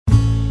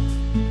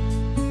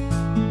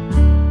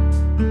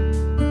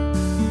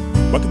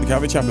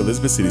Calvary Chapel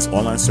Elizabeth City's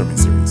online sermon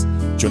series.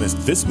 Join us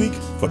this week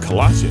for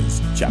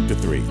Colossians chapter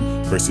 3,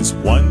 verses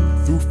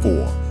 1 through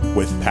 4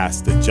 with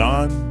Pastor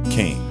John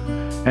King.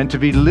 And to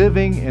be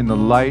living in the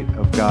light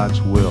of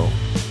God's will,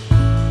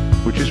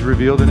 which is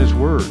revealed in His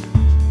Word.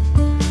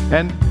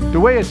 And the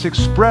way it's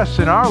expressed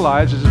in our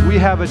lives is we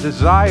have a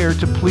desire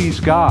to please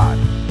God.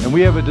 And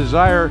we have a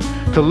desire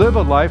to live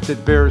a life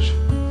that bears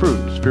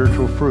fruit,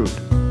 spiritual fruit.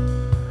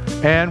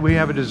 And we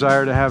have a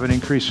desire to have an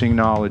increasing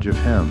knowledge of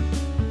Him.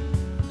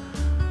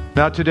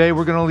 Now today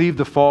we're going to leave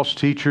the false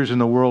teachers and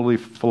the worldly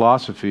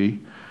philosophy,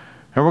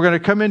 and we're going to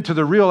come into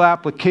the real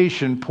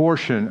application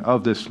portion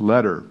of this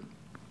letter.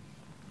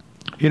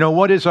 You know,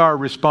 what is our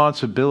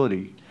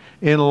responsibility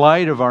in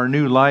light of our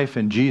new life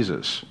in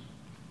Jesus?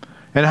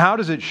 And how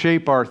does it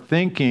shape our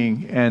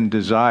thinking and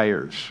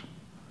desires?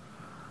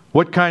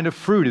 What kind of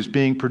fruit is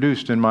being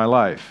produced in my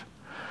life?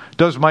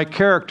 Does my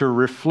character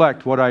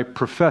reflect what I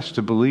profess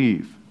to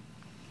believe?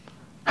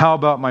 How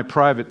about my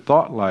private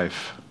thought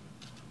life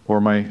or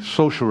my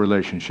social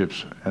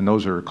relationships, and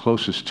those are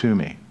closest to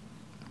me?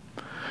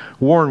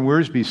 Warren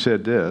Wiersbe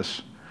said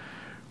this: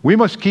 we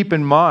must keep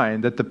in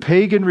mind that the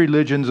pagan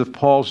religions of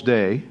Paul's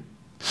day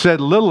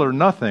said little or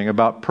nothing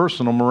about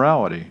personal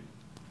morality.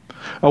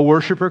 A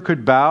worshiper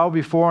could bow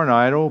before an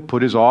idol,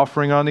 put his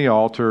offering on the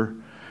altar,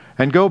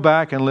 and go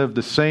back and live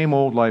the same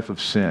old life of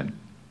sin.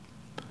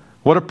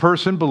 What a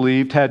person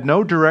believed had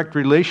no direct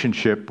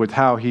relationship with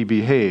how he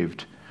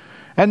behaved,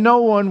 and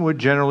no one would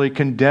generally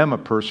condemn a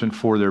person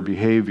for their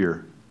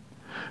behavior.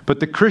 But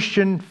the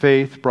Christian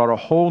faith brought a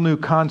whole new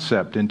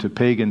concept into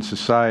pagan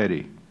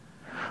society.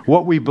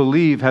 What we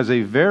believe has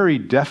a very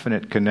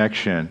definite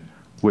connection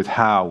with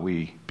how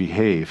we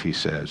behave, he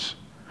says.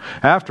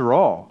 After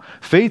all,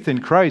 faith in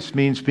Christ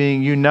means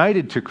being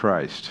united to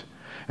Christ.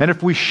 And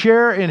if we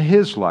share in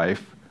His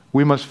life,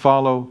 we must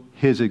follow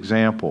His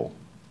example.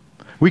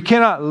 We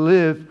cannot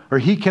live, or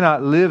He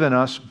cannot live in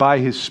us by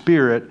His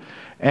Spirit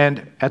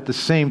and at the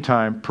same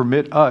time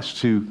permit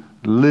us to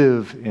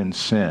live in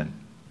sin.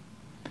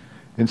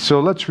 And so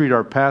let's read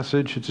our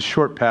passage. It's a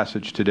short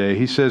passage today.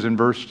 He says in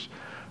verse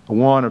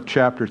 1 of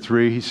chapter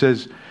 3, he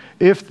says,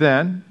 "If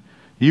then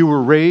you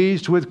were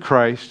raised with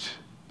Christ,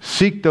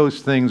 seek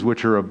those things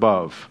which are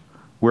above,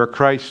 where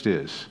Christ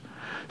is,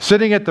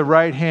 sitting at the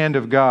right hand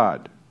of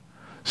God.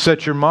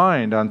 Set your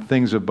mind on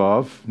things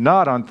above,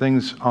 not on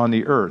things on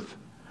the earth.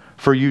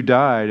 For you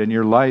died, and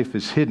your life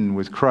is hidden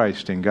with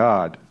Christ in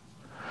God.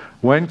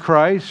 When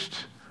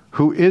Christ,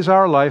 who is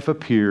our life,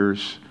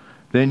 appears,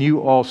 then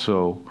you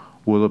also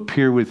will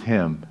appear with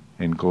Him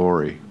in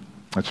glory."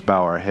 Let's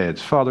bow our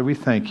heads. Father, we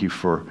thank You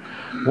for,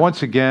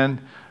 once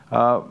again,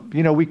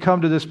 we come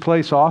to this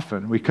place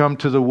often. We come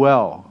to the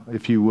well,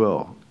 if you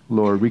will,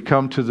 Lord. We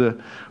come to the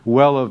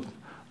well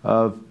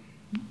of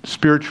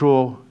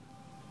spiritual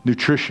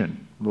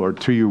nutrition, Lord,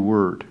 through Your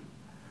Word.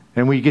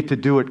 And we get to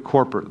do it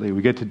corporately.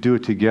 We get to do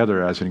it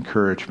together as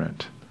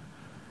encouragement.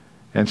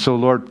 And so,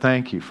 Lord,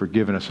 thank You for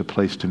giving us a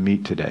place to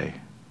meet today.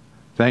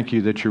 Thank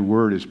You that Your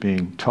Word is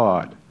being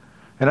taught.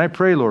 And I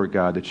pray, Lord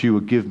God, that You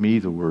would give me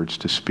the words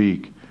to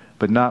speak,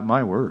 but not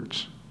my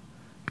words.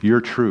 Your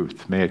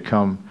truth, may it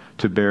come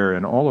to bear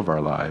in all of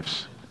our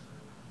lives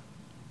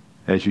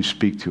as You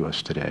speak to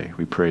us today.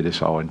 We pray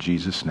this all in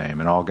Jesus' name.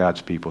 And all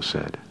God's people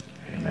said,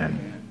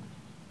 Amen.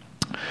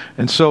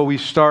 And so we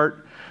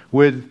start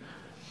with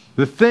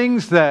the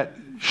things that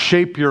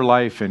shape your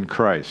life in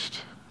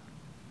Christ.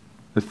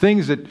 The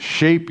things that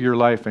shape your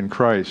life in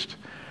Christ.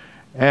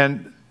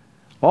 And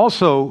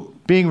also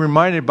being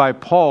reminded by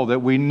Paul that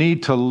we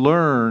need to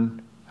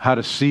learn how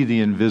to see the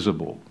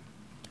invisible.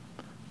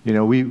 You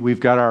know, we've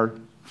got our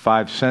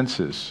five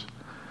senses.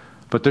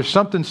 But there's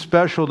something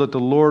special that the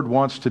Lord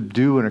wants to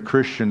do in a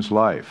Christian's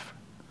life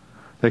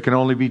that can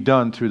only be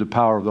done through the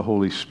power of the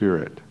Holy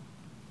Spirit.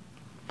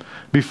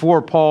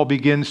 Before Paul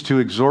begins to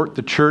exhort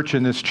the church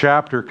in this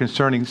chapter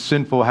concerning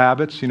sinful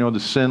habits, the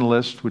sin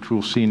list, which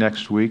we'll see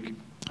next week.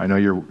 I know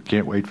you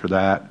can't wait for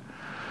that.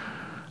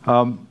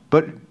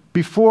 But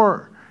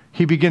before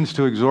he begins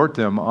to exhort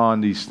them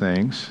on these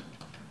things,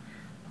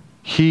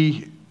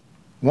 he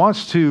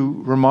wants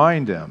to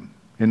remind them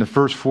in the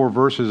first 4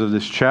 verses of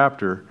this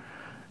chapter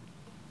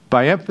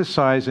by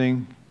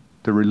emphasizing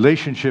the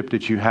relationship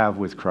that you have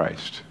with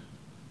Christ.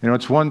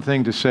 It's one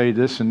thing to say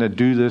this and then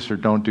do this or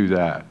don't do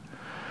that.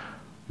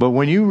 But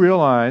when you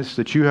realize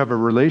that you have a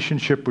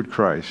relationship with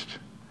Christ,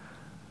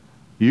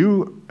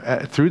 you,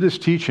 through this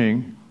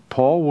teaching,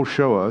 Paul will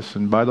show us,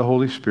 and by the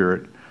Holy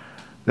Spirit,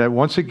 that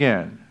once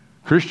again,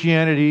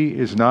 Christianity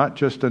is not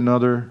just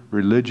another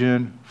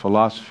religion,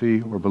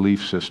 philosophy, or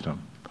belief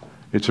system.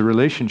 It's a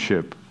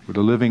relationship with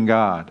a living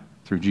God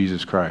through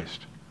Jesus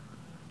Christ.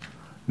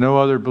 No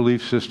other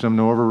belief system,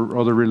 no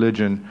other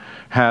religion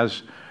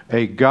has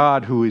a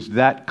God who is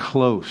that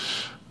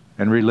close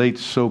and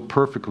relates so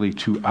perfectly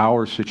to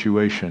our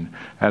situation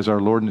as our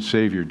Lord and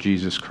Savior,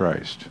 Jesus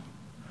Christ.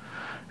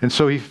 And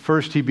so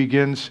he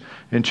begins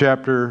in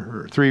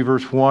chapter 3,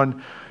 verse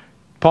 1.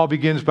 Paul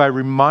begins by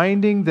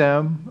reminding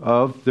them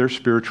of their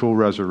spiritual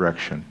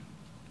resurrection.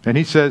 And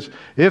he says,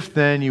 "If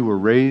then you were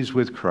raised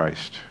with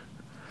Christ."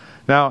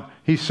 Now,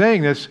 he's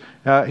saying this,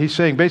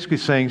 basically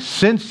saying,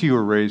 since you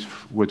were raised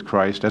with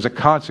Christ as a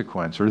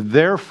consequence, or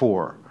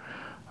therefore,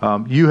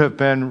 you have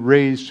been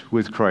raised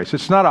with Christ.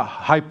 It's not a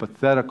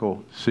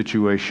hypothetical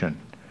situation.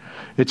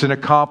 It's an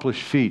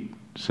accomplished feat,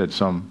 said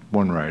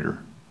one writer.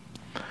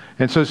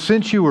 And so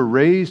since you were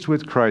raised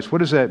with Christ, what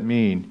does that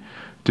mean,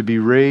 to be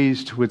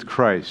raised with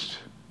Christ?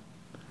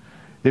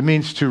 It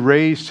means to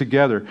raise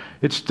together.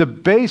 It's the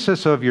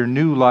basis of your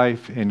new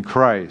life in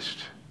Christ.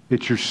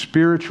 It's your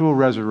spiritual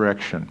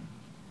resurrection.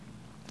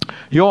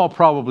 You all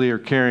probably are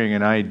carrying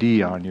an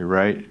ID on you,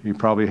 right? You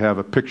probably have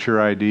a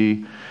picture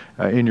ID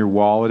in your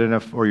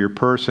wallet or your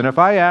purse. And if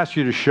I asked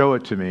you to show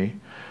it to me,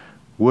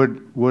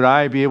 would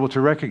I be able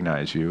to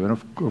recognize you? And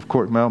of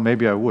course, well,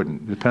 maybe I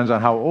wouldn't. It depends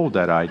on how old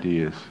that ID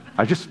is.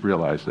 I just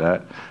realized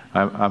that.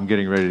 I'm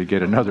getting ready to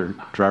get another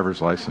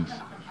driver's license.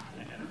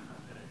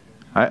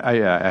 I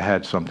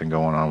had something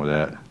going on with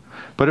that.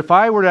 But if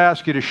I were to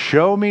ask you to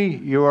show me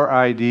your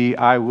ID,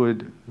 I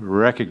would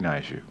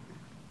recognize you.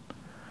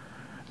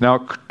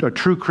 Now, a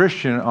true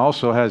Christian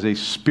also has a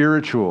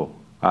spiritual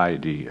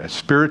ID, a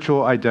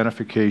spiritual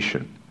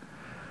identification.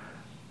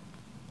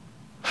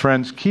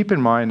 Friends, keep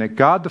in mind that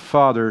God the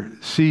Father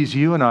sees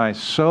you and I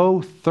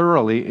so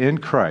thoroughly in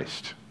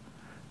Christ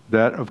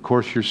that, of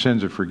course, your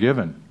sins are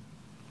forgiven.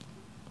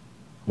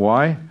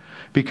 Why?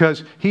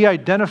 Because He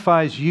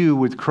identifies you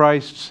with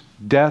Christ's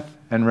death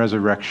and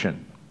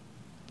resurrection.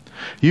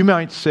 You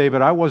might say,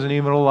 but I wasn't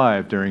even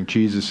alive during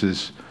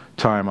Jesus'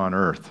 time on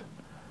earth.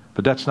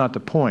 But that's not the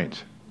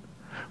point.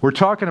 We're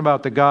talking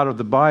about the God of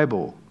the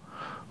Bible,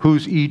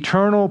 whose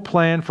eternal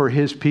plan for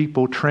His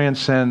people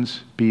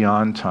transcends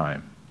beyond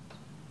time.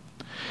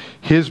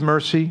 His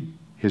mercy,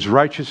 His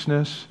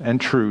righteousness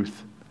and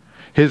truth,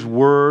 His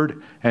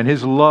word, and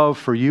His love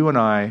for you and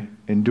I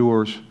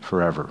endures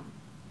forever.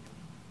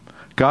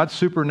 God's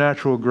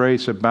supernatural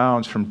grace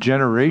abounds from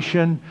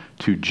generation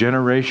to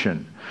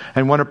generation.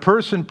 And when a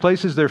person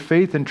places their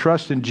faith and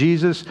trust in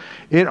Jesus,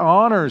 it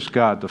honors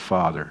God the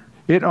Father.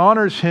 It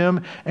honors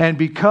Him, and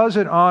because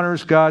it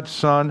honors God's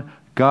Son,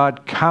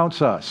 God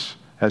counts us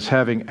as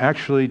having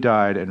actually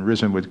died and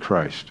risen with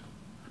Christ.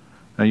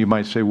 Now you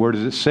might say, where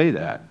does it say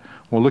that?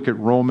 Well, look at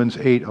Romans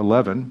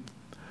 8:11.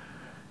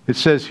 It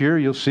says here,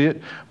 you'll see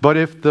it, but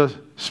if the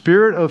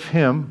Spirit of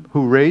Him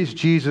who raised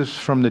Jesus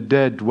from the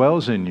dead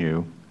dwells in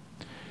you,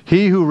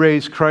 He who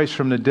raised Christ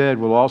from the dead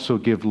will also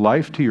give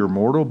life to your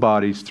mortal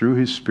bodies through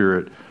His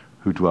Spirit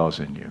who dwells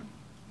in you.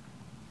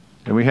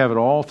 And we have it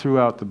all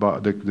throughout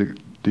the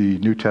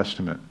New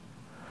Testament.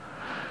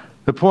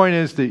 The point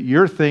is that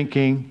your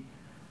thinking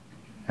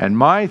and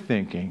my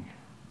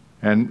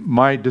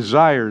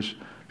desires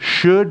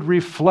should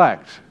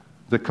reflect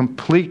the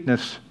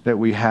completeness that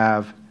we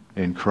have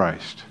in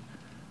Christ.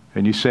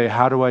 And you say,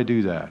 how do I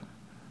do that?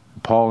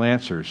 Paul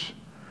answers,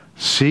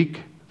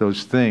 seek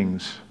those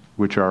things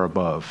which are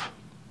above.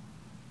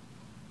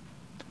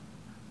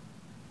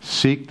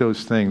 Seek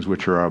those things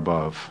which are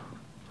above.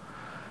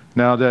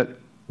 Now that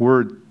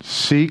word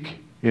seek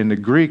in the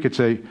Greek,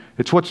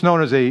 it's what's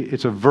known as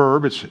it's a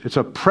verb. It's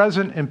a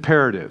present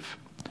imperative.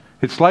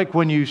 It's like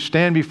when you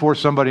stand before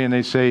somebody and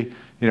they say,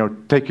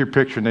 take your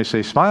picture, and they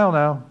say, smile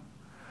now.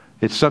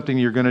 It's something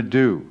you're going to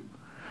do.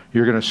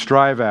 You're going to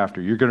strive after.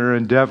 You're going to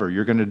endeavor.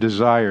 You're going to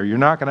desire. You're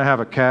not going to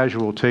have a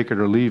casual take it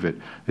or leave it.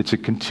 It's a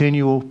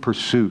continual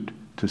pursuit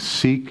to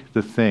seek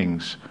the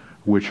things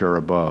which are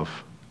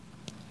above.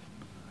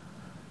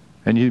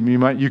 And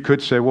you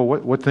could say, well,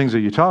 what things are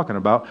you talking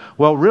about?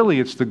 Well,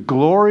 really, it's the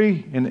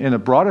glory, in the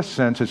broadest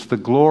sense, it's the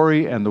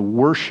glory and the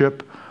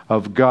worship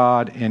of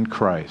God in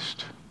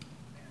Christ.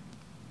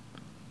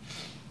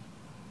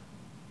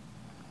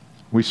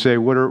 We say,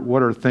 what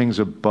are things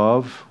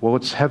above? Well,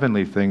 it's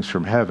heavenly things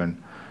from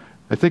heaven.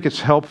 I think it's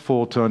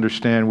helpful to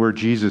understand where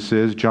Jesus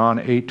is. John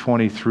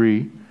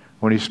 8:23,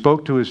 when He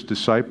spoke to His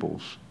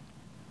disciples,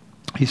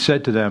 He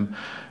said to them,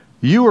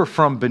 you are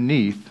from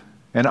beneath,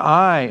 and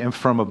I am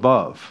from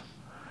above.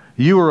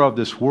 You are of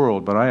this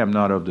world, but I am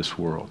not of this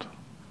world.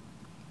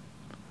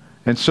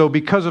 And so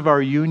because of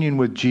our union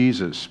with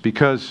Jesus,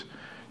 because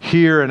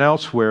here and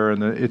elsewhere,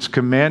 it's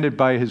commanded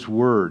by His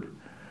Word,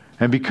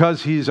 and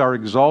because He's our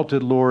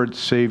exalted Lord,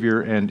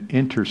 Savior, and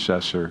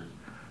intercessor,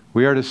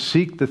 we are to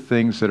seek the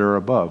things that are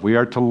above. We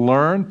are to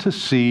learn to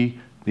see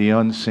the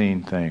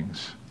unseen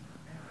things.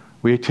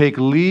 We take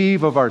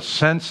leave of our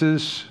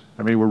senses.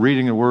 We're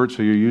reading the Word,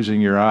 so you're using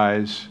your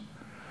eyes.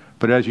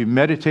 But as you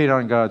meditate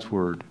on God's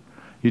Word,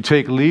 you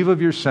take leave of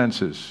your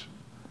senses,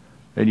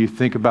 and you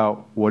think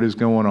about what is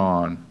going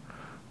on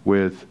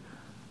with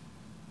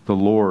the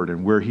Lord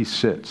and where He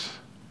sits,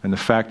 and the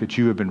fact that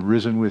you have been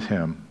risen with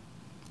Him.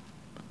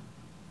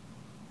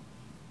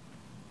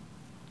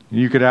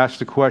 You could ask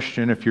the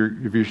question, if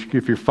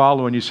you're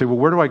following, you say, well,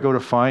 where do I go to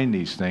find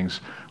these things?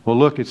 Well,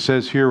 look, it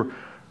says here,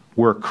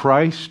 where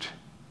Christ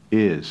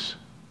is,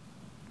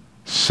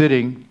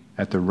 sitting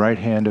at the right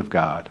hand of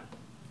God.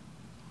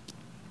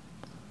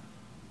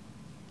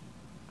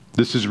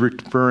 This is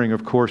referring,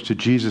 of course, to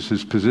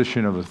Jesus'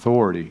 position of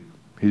authority.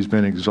 He's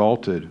been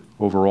exalted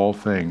over all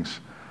things.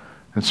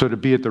 And so to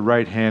be at the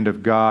right hand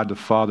of God the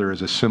Father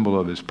is a symbol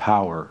of his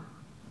power.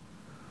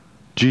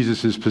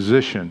 Jesus'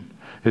 position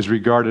is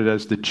regarded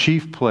as the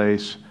chief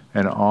place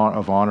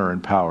of honor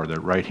and power, the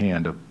right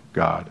hand of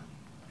God.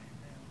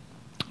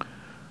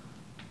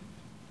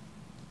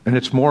 And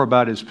it's more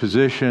about his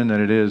position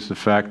than it is the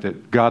fact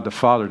that God the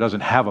Father doesn't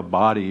have a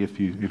body, if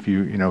you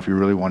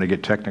really want to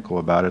get technical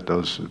about it,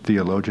 those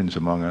theologians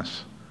among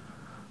us.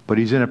 But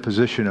he's in a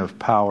position of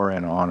power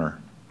and honor.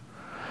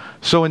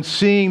 So in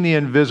seeing the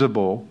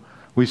invisible,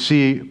 we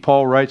see,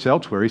 Paul writes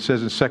elsewhere, he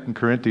says in 2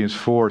 Corinthians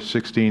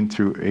 4:16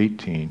 through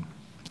 18.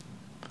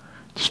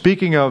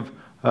 Speaking of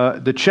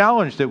the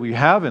challenge that we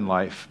have in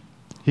life,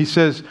 he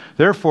says,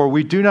 therefore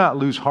we do not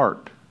lose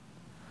heart.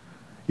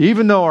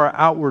 Even though our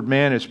outward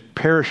man is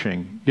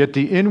perishing, yet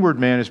the inward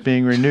man is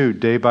being renewed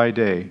day by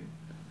day.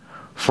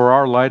 For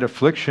our light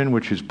affliction,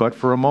 which is but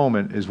for a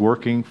moment, is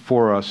working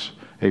for us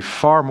a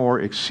far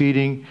more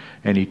exceeding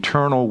and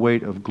eternal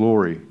weight of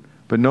glory.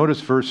 But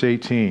notice verse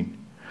 18.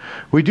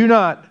 We do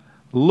not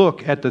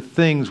look at the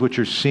things which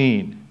are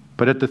seen,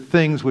 but at the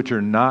things which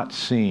are not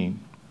seen.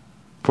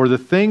 For the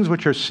things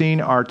which are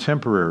seen are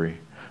temporary,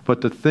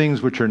 but the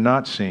things which are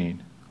not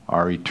seen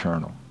are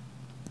eternal.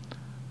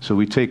 So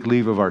we take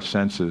leave of our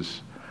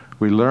senses.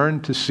 We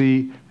learn to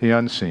see the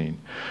unseen.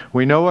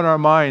 We know in our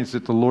minds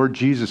that the Lord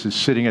Jesus is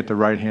sitting at the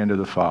right hand of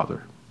the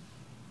Father.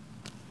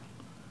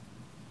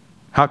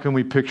 How can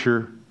we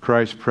picture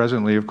Christ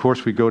presently? Of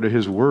course, we go to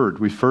his word.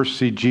 We first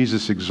see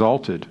Jesus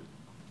exalted.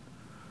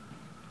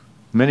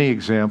 Many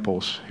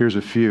examples. Here's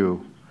a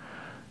few.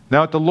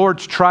 Now at the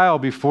Lord's trial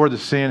before the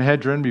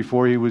Sanhedrin,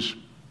 before he was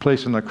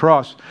placed on the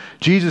cross,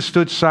 Jesus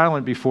stood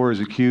silent before his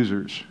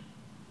accusers,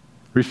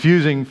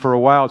 refusing for a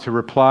while to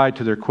reply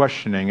to their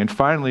questioning. And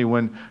finally,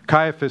 when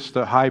Caiaphas,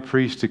 the high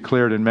priest,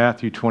 declared in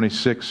Matthew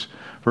 26,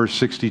 verse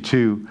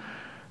 62,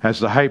 as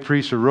the high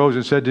priest arose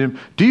and said to him,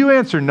 "Do you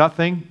answer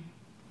nothing?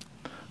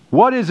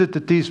 What is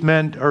it these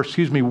men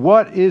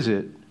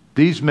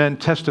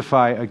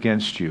testify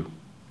against you?"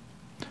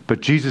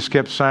 But Jesus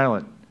kept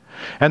silent.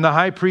 And the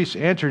high priest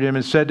answered him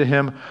and said to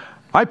him,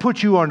 "I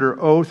put you under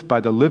oath by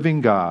the living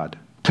God.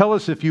 Tell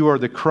us if you are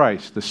the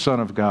Christ, the Son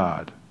of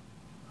God."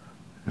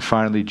 And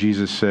finally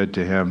Jesus said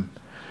to him,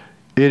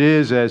 "It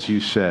is as you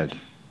said.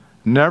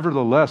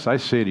 Nevertheless, I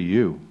say to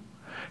you,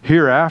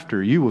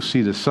 hereafter you will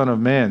see the Son of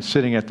Man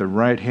sitting at the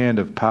right hand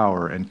of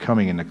power and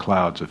coming in the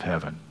clouds of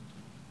heaven."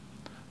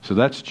 So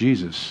that's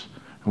Jesus.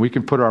 And we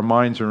can put our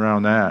minds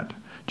around that.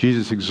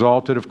 Jesus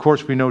exalted. Of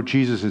course, we know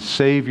Jesus is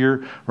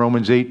Savior.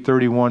 Romans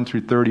 8:31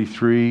 through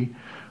 33.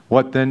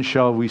 What then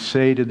shall we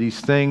say to these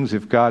things?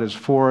 If God is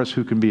for us,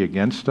 who can be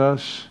against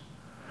us?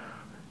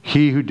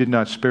 He who did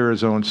not spare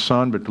his own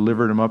Son, but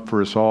delivered him up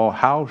for us all,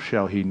 how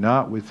shall he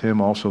not with him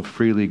also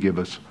freely give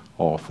us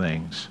all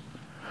things?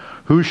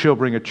 Who shall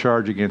bring a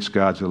charge against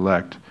God's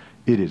elect?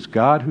 It is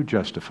God who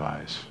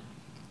justifies.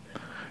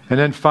 And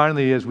then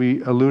finally, as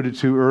we alluded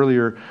to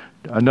earlier,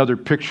 another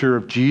picture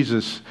of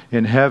Jesus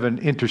in heaven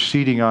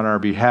interceding on our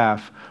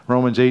behalf.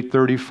 Romans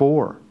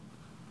 8:34.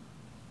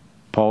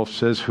 Paul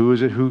says, who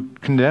is it who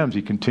condemns?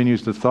 He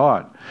continues the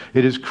thought.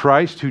 It is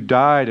Christ who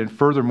died and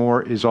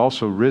furthermore is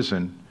also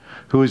risen,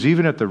 who is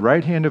even at the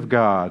right hand of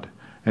God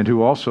and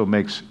who also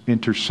makes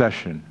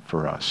intercession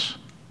for us.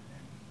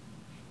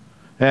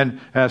 And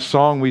as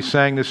song we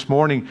sang this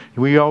morning,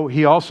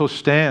 he also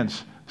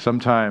stands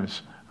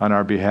sometimes on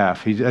our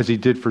behalf, as he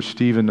did for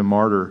Stephen the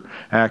martyr,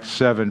 Acts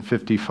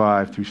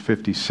 7:55 through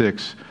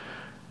 56.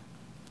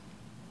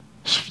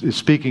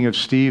 Speaking of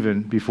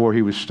Stephen, before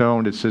he was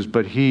stoned, it says,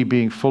 "But he,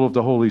 being full of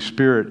the Holy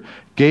Spirit,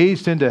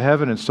 gazed into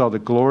heaven and saw the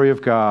glory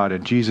of God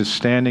and Jesus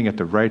standing at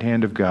the right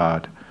hand of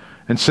God,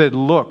 and said,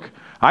 'Look,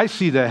 I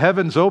see the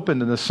heavens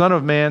opened and the Son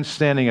of Man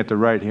standing at the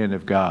right hand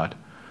of God,'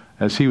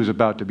 as he was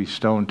about to be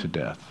stoned to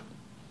death."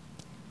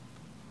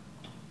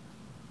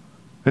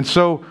 And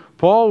so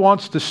Paul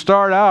wants to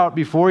start out,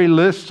 before he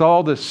lists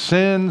all the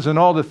sins and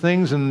all the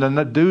things and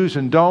the do's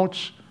and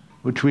don'ts,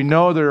 which we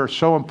know that are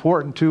so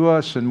important to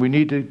us and we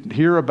need to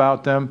hear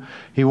about them.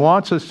 He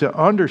wants us to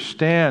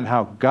understand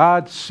how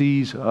God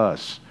sees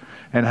us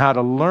and how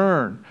to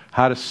learn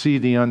how to see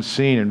the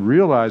unseen and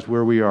realize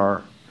where we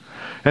are.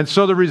 And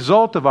so the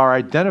result of our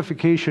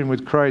identification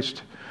with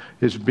Christ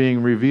is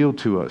being revealed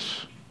to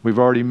us. We've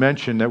already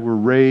mentioned that we're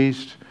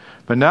raised,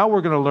 but now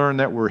we're going to learn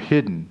that we're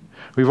hidden.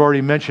 We've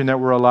already mentioned that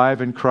we're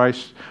alive in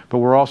Christ, but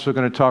we're also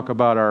going to talk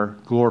about our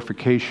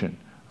glorification,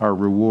 our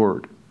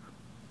reward.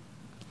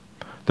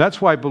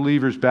 That's why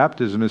believers'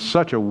 baptism is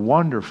such a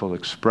wonderful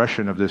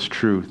expression of this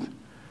truth.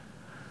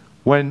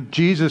 When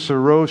Jesus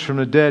arose from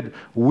the dead,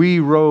 we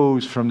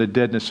rose from the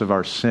deadness of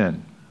our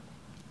sin.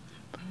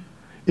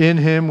 In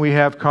him we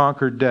have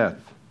conquered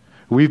death.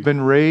 We've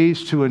been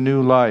raised to a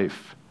new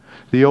life.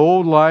 The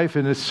old life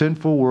in this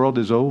sinful world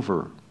is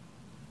over.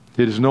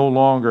 It is no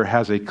longer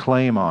has a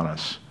claim on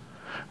us.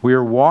 We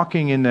are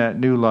walking in that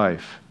new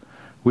life.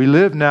 We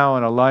live now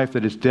in a life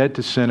that is dead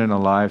to sin and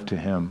alive to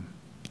him.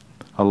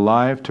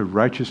 Alive to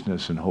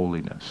righteousness and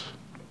holiness.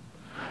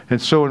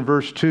 And so in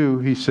verse 2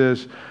 he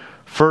says,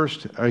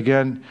 First,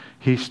 again,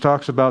 he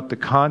talks about the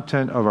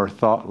content of our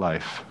thought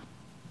life.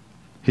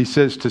 He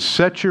says to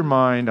set your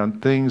mind on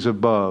things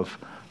above,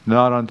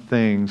 not on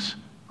things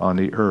on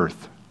the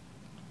earth.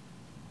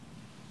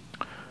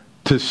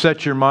 To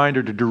set your mind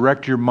or to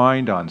direct your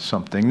mind on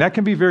something. That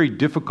can be very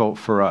difficult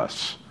for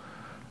us.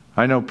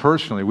 I know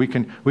personally, we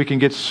can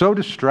get so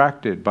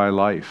distracted by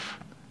life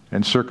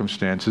and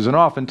circumstances, and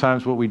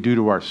oftentimes what we do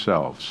to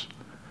ourselves.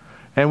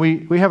 And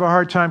we have a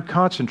hard time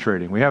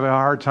concentrating. We have a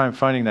hard time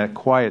finding that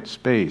quiet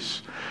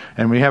space.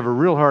 And we have a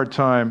real hard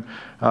time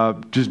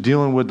just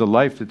dealing with the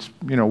life that's,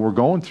 we're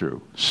going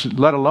through,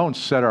 let alone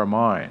set our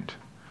mind.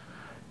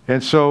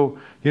 And so,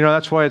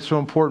 that's why it's so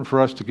important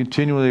for us to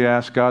continually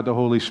ask God, the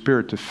Holy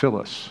Spirit, to fill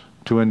us,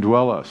 to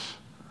indwell us,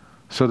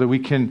 so that we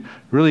can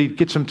really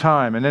get some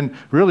time and then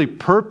really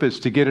purpose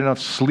to get enough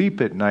sleep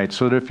at night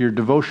so that if your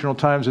devotional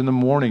time's in the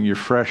morning, you're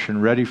fresh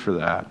and ready for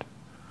that.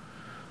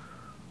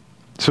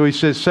 So he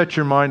says, set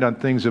your mind on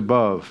things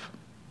above,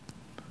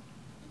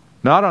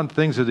 not on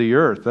things of the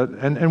earth.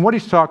 And what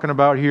he's talking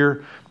about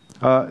here,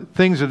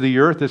 things of the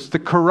earth, it's the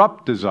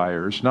corrupt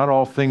desires. Not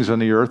all things on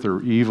the earth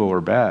are evil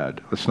or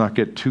bad. Let's not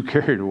get too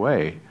carried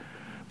away.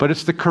 But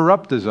it's the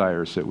corrupt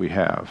desires that we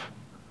have.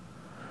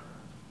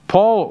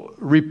 Paul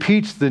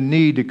repeats the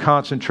need to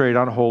concentrate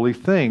on holy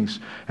things,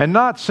 and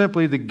not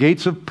simply the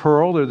gates of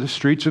pearl or the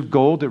streets of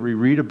gold that we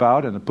read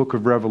about in the book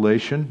of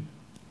Revelation.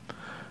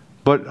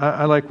 But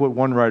I like what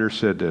one writer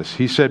said this.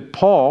 He said,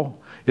 Paul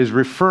is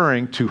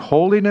referring to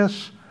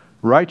holiness,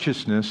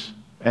 righteousness,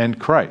 and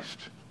Christ,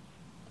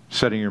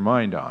 setting your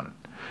mind on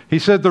it. He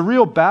said the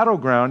real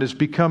battleground is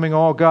becoming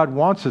all God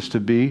wants us to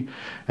be,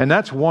 and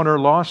that's won or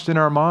lost in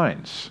our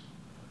minds.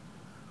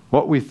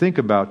 What we think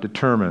about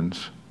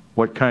determines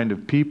what kind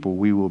of people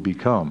we will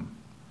become.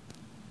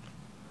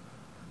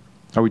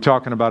 Are we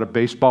talking about a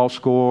baseball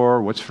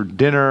score, what's for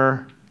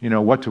dinner,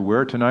 what to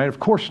wear tonight?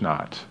 Of course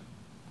not.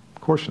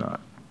 Of course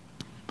not.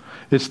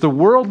 It's the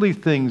worldly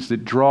things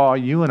that draw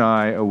you and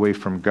I away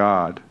from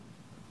God.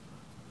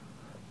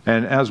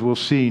 And as we'll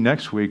see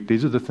next week,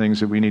 these are the things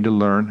that we need to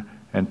learn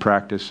and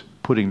practice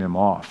putting them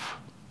off.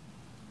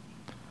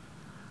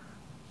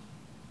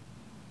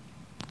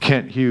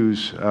 Kent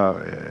Hughes,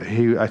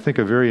 I think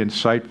a very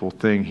insightful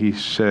thing he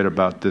said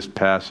about this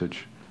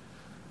passage.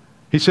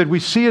 He said, we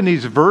see in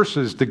these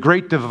verses the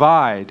great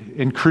divide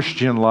in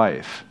Christian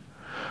life.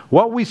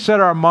 What we set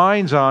our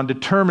minds on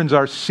determines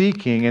our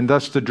seeking and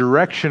thus the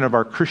direction of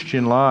our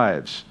Christian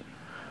lives.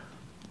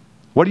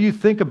 What do you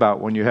think about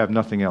when you have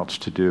nothing else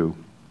to do?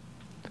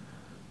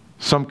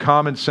 Some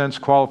common sense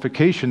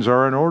qualifications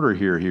are in order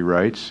here, he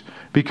writes,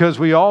 because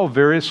we all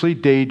variously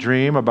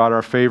daydream about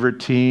our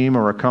favorite team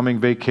or a coming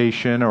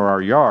vacation or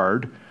our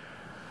yard.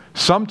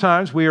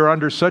 Sometimes we are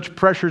under such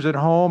pressures at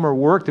home or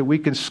work that we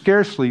can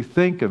scarcely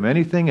think of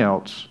anything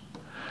else.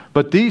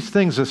 But these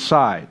things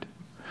aside,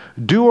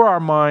 do our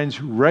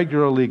minds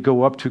regularly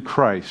go up to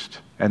Christ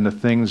and the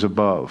things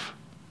above?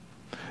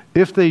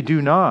 If they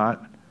do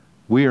not,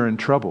 we are in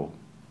trouble.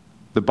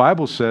 The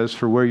Bible says,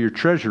 for where your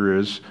treasure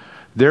is,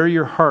 there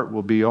your heart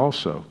will be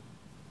also.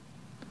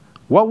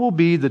 What will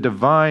be the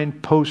divine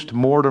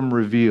post-mortem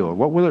reveal?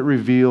 What will it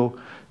reveal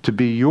to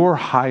be your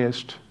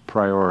highest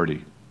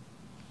priority?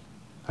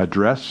 A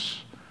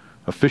dress,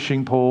 a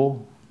fishing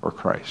pole, or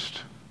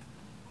Christ?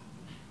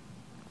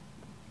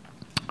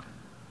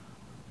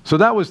 So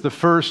that was the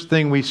first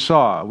thing we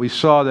saw. We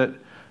saw that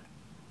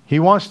he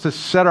wants to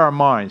set our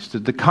minds to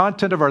the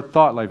content of our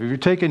thought life. If you're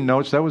taking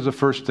notes, that was the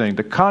first thing.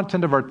 The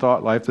content of our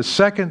thought life. The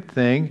second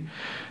thing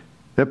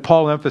that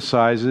Paul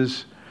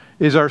emphasizes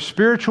is our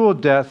spiritual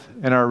death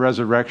and our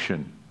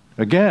resurrection.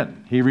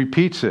 Again, he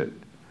repeats it.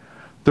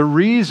 The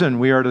reason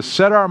we are to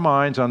set our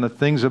minds on the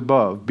things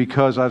above,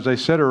 because as I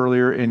said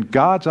earlier, in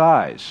God's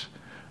eyes,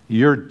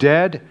 you're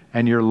dead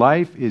and your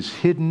life is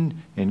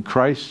hidden in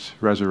Christ's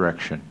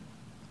resurrection.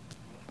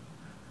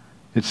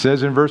 It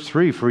says in verse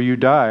 3, for you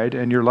died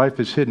and your life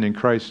is hidden in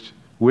Christ,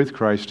 with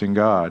Christ in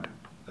God.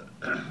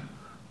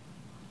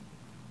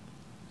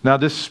 Now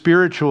this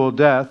spiritual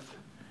death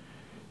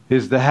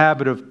is the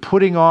habit of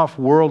putting off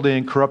worldly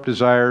and corrupt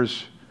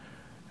desires,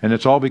 and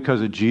it's all because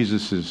of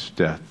Jesus'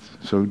 death.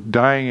 So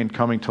dying and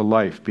coming to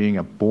life, being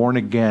a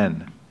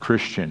born-again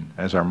Christian,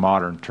 as our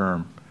modern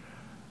term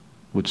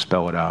would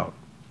spell it out.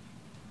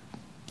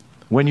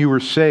 When you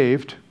were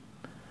saved,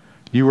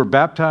 you were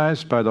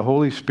baptized by the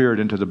Holy Spirit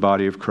into the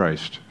body of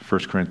Christ,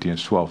 1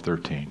 Corinthians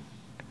 12:13.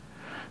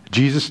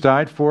 Jesus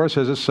died for us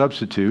as a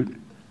substitute,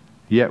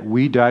 yet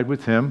we died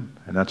with him,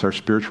 and that's our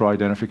spiritual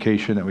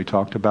identification that we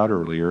talked about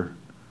earlier.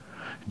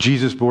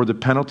 Jesus bore the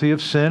penalty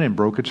of sin and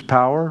broke its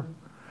power,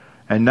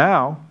 and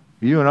now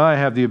you and I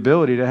have the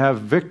ability to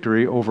have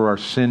victory over our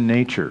sin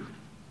nature,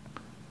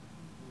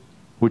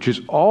 which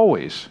is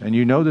always, and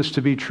you know this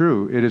to be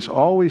true, it is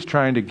always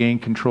trying to gain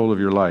control of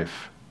your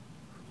life.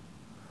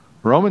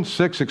 Romans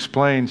 6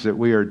 explains that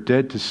we are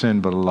dead to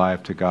sin but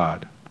alive to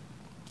God.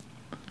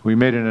 We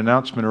made an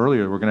announcement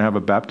earlier. We're going to have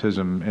a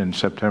baptism in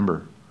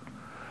September.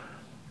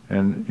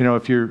 And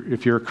if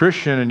you're a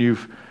Christian and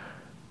you've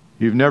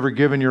you've never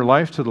given your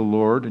life to the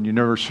Lord and you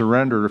never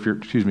surrendered,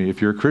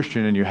 if you're a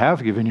Christian and you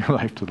have given your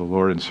life to the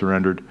Lord and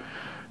surrendered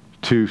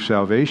to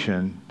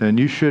salvation, then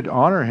you should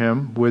honor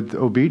Him with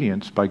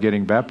obedience by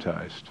getting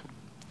baptized.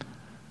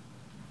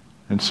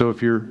 And so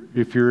if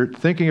you're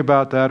thinking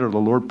about that, or the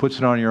Lord puts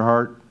it on your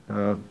heart,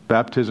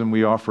 baptism,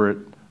 we offer it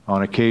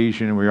on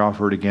occasion, and we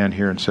offer it again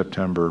here in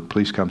September.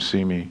 Please come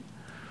see me.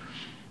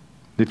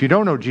 If you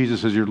don't know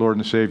Jesus as your Lord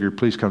and Savior,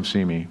 please come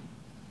see me,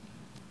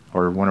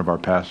 or one of our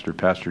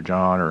Pastor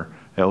John, or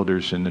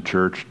elders in the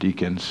church,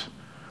 deacons,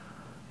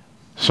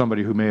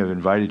 somebody who may have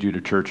invited you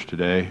to church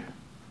today.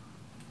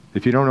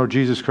 If you don't know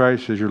Jesus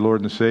Christ as your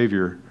Lord and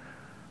Savior,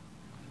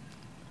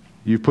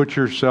 you put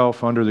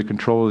yourself under the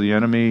control of the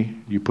enemy.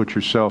 You put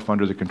yourself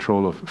under the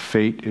control of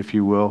fate, if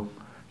you will.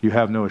 You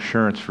have no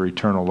assurance for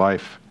eternal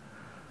life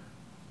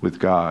with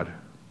God.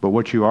 But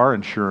what you are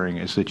ensuring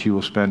is that you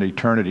will spend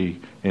eternity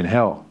in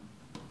hell.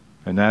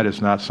 And that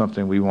is not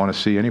something we want to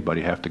see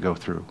anybody have to go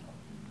through.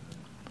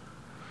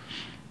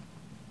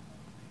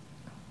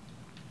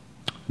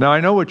 Now,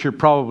 I know what you're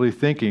probably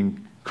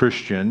thinking,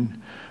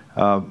 Christian,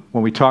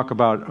 when we talk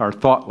about our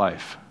thought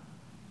life.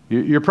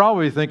 You're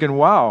probably thinking,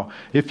 wow,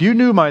 if you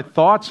knew my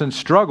thoughts and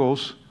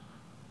struggles,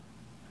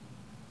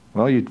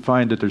 well, you'd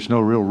find that there's no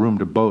real room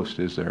to boast,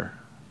 is there?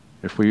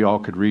 If we all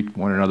could read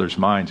one another's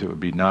minds, it would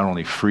be not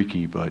only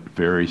freaky, but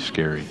very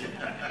scary.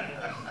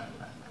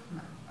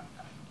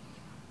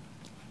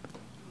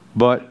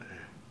 But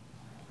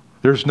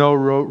there's no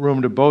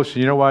room to boast.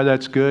 You know why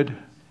that's good?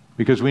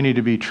 Because we need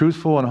to be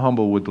truthful and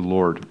humble with the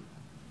Lord.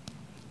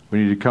 We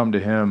need to come to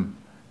Him.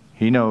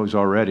 He knows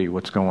already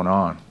what's going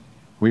on.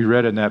 We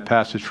read in that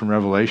passage from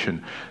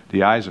Revelation,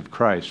 the eyes of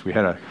Christ. We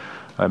had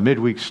a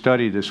midweek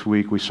study this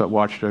week. We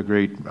watched a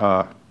great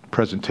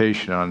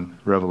presentation on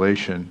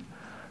Revelation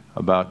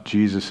about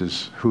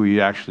Jesus, who He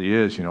actually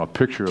is, a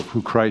picture of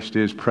who Christ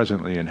is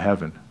presently in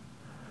heaven.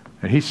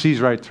 And He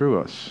sees right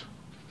through us.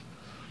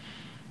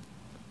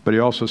 But He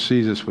also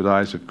sees us with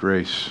eyes of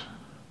grace.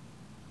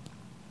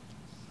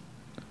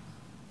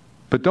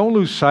 But don't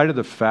lose sight of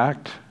the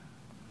fact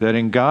that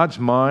in God's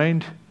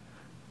mind,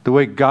 the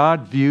way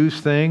God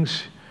views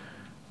things,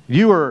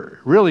 you are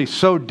really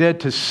so dead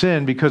to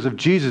sin because of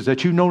Jesus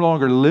that you no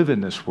longer live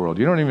in this world.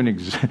 You don't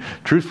even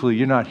truthfully,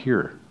 you're not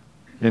here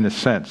in a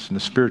sense, in the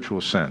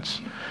spiritual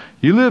sense.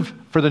 You live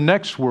for the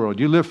next world.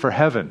 You live for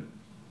heaven.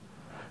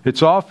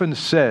 It's often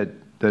said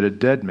that a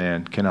dead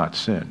man cannot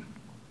sin.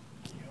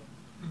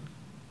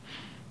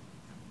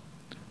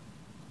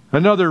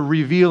 Another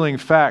revealing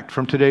fact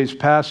from today's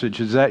passage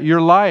is that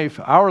your life,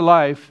 our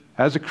life,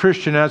 as a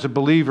Christian, as a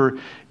believer,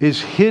 is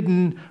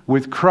hidden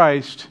with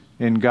Christ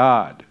in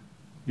God.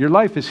 Your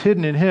life is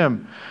hidden in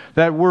Him.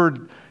 That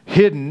word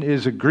hidden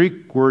is a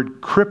Greek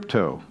word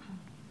crypto.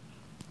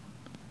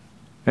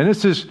 And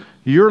this is,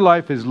 your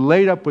life is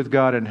laid up with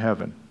God in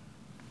heaven.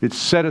 It's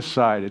set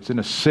aside. It's in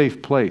a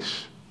safe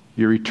place,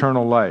 your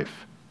eternal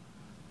life.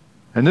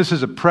 And this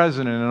is a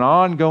present and an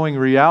ongoing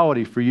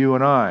reality for you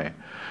and I.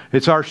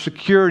 It's our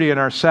security and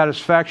our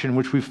satisfaction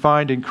which we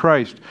find in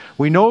Christ.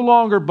 We no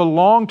longer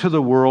belong to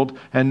the world,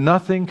 and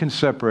nothing can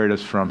separate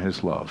us from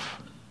His love.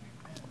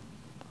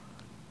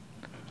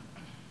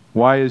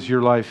 Why is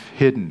your life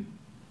hidden?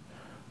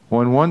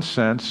 Well, in one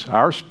sense,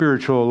 our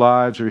spiritual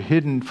lives are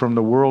hidden from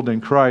the world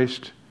in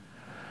Christ.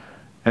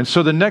 And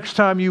so the next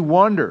time you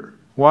wonder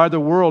why the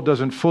world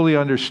doesn't fully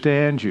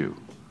understand you,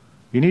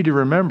 you need to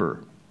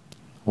remember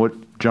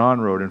what John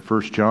wrote in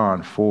 1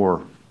 John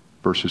 4,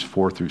 verses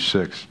 4 through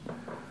 6.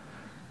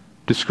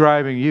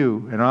 Describing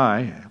you and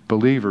I,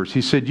 believers,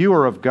 he said, "You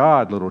are of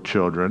God, little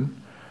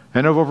children,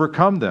 and have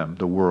overcome them,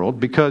 the world,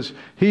 because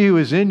He who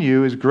is in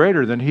you is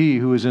greater than he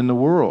who is in the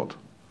world.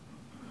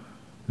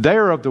 They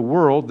are of the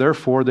world,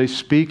 therefore they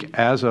speak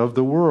as of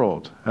the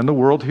world, and the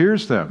world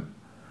hears them.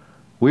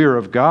 We are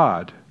of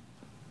God.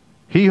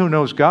 He who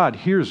knows God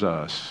hears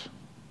us.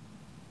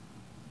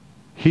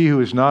 He who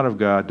is not of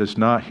God does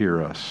not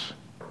hear us.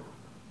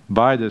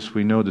 By this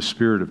we know the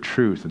spirit of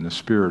truth and the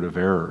spirit of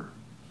error."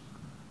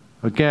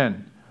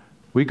 Again,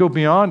 we go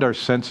beyond our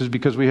senses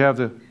because we have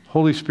the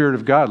Holy Spirit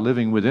of God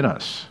living within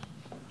us.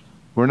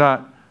 We're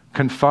not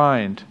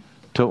confined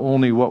to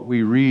only what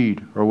we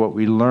read or what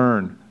we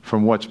learn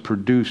from what's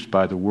produced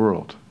by the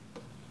world.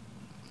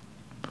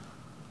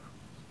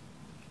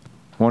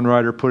 One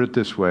writer put it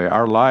this way: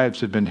 our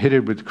lives have been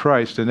hidden with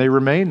Christ, and they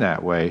remain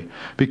that way.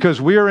 Because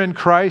we are in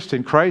Christ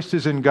and Christ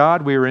is in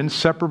God, we are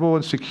inseparable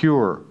and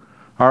secure.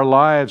 Our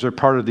lives are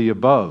part of the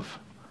above.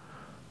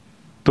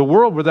 The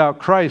world without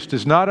Christ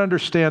does not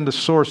understand the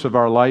source of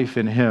our life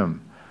in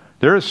Him.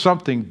 There is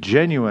something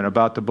genuine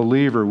about the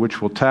believer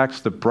which will tax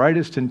the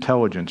brightest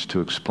intelligence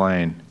to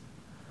explain.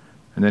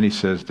 And then he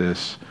says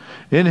this: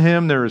 in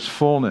Him there is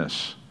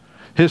fullness.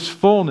 His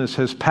fullness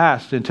has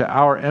passed into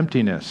our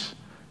emptiness,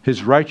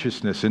 His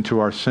righteousness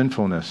into our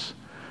sinfulness,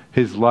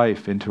 His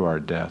life into our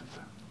death.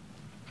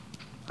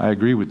 I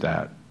agree with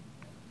that.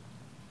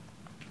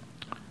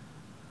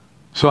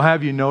 So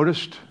have you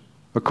noticed?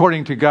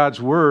 According to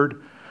God's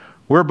Word,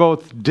 we're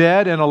both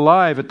dead and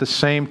alive at the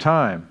same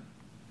time.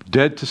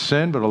 Dead to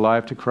sin, but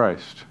alive to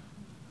Christ.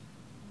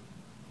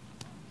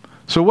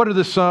 So what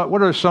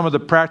are some of the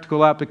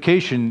practical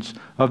applications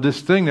of this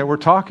thing that we're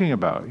talking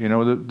about?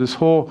 This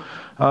whole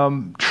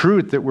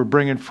truth that we're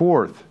bringing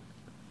forth.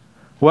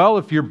 Well,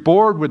 if you're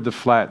bored with the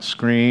flat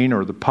screen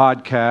or the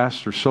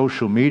podcast or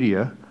social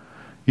media,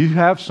 you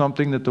have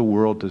something that the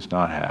world does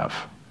not have.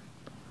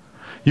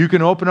 You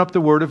can open up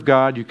the Word of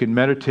God, you can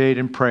meditate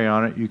and pray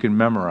on it, you can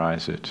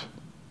memorize it.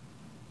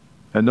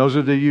 And those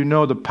of you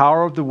know the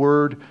power of the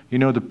Word, you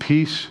know the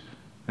peace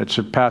that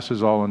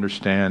surpasses all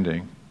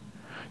understanding.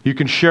 You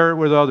can share it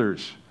with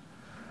others.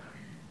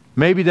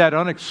 Maybe that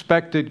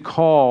unexpected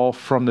call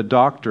from the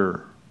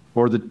doctor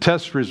or the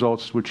test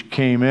results which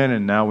came in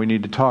and now we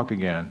need to talk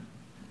again.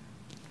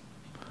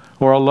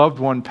 Or a loved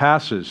one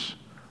passes,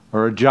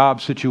 or a job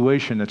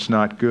situation that's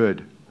not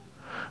good.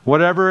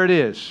 Whatever it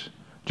is,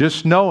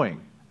 just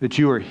knowing that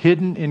you are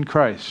hidden in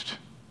Christ,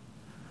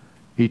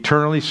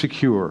 eternally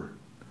secure,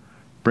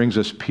 brings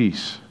us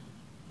peace.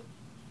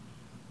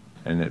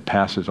 And it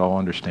passes all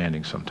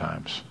understanding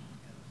sometimes.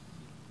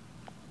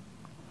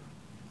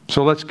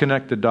 So let's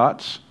connect the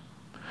dots.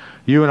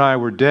 You and I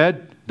were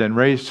dead, then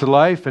raised to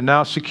life, and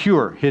now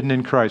secure, hidden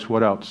in Christ.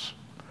 What else?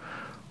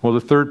 Well,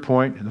 the third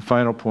point and the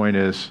final point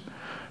is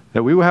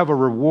that we will have a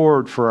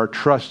reward for our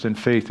trust and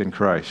faith in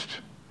Christ.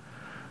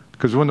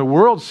 Because when the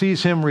world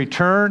sees Him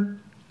return,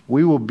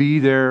 we will be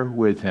there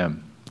with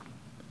Him.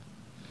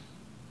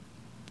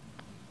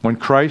 When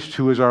Christ,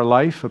 who is our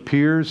life,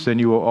 appears, then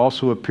you will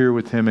also appear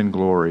with Him in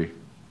glory.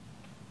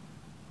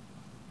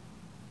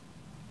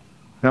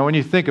 Now, when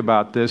you think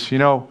about this,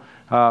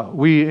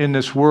 we in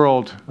this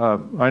world,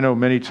 I know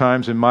many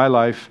times in my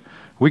life,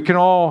 we can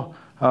all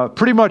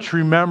pretty much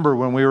remember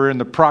when we were in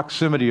the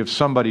proximity of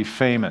somebody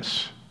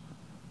famous.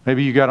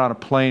 Maybe you got on a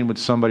plane with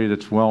somebody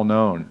that's well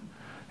known,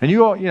 and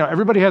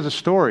everybody has a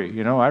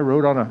story. I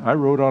rode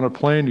on a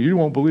plane. You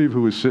won't believe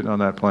who was sitting on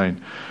that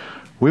plane.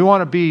 We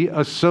want to be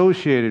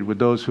associated with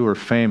those who are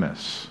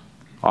famous,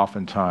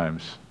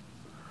 oftentimes.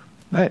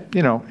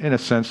 In a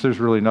sense, there's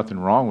really nothing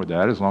wrong with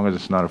that as long as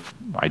it's not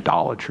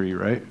idolatry,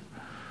 right?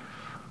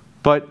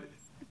 But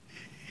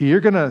you're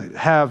going to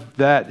have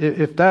that.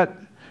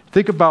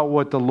 Think about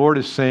what the Lord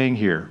is saying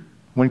here.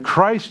 When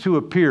Christ who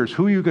appears,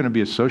 who are you going to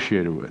be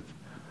associated with?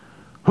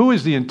 Who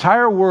is the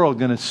entire world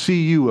going to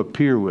see you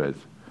appear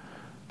with?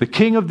 The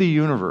King of the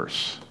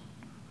universe.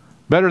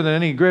 Greater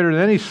than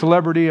any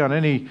celebrity on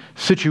any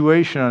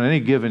situation on any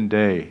given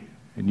day.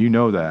 And you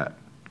know that.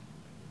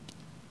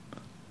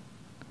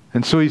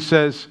 And so he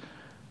says,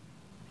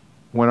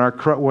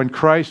 when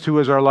Christ who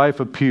is our life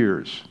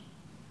appears.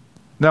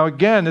 Now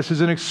again, this is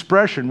an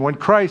expression. When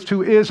Christ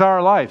who is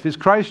our life. Is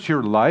Christ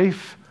your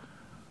life?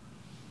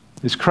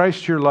 Is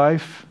Christ your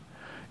life?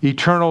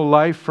 Eternal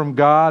life from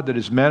God that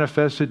is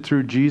manifested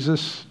through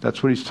Jesus.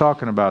 That's what he's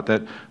talking about,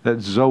 that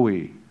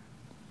Zoe.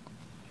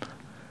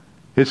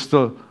 It's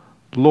the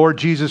Lord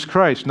Jesus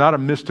Christ, not a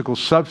mystical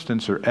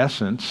substance or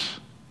essence.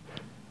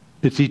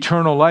 It's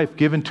eternal life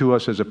given to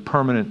us as a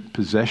permanent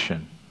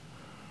possession.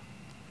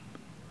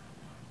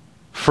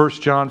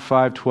 1 John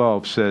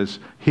 5:12 says,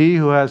 "He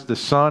who has the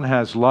Son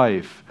has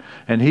life,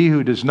 and he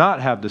who does not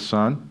have the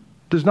Son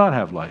does not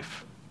have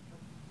life."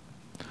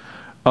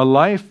 A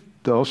life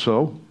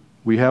also,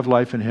 we have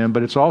life in Him,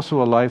 but it's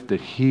also a life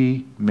that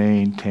He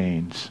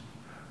maintains.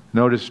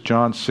 Notice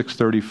John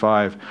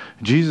 6:35.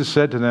 Jesus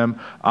said to them,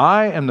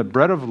 "I am the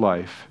bread of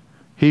life.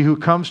 He who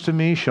comes to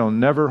me shall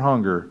never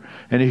hunger,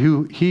 and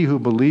he who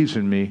believes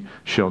in me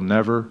shall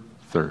never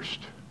thirst."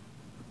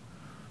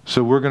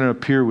 So we're going to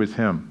appear with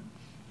Him.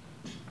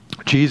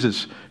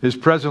 Jesus is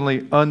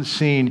presently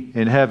unseen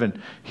in heaven.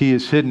 He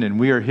is hidden, and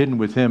we are hidden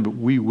with Him, but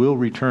we will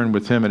return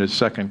with Him at His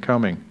second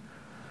coming.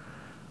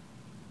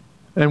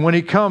 And when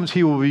He comes,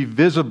 He will be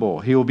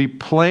visible. He will be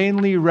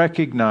plainly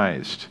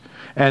recognized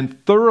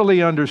and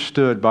thoroughly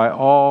understood by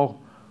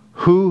all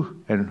who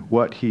and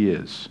what He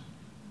is.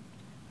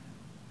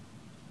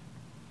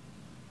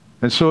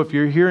 And so if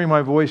you're hearing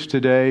my voice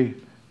today,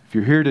 if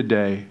you're here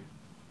today,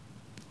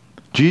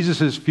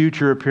 Jesus'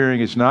 future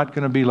appearing is not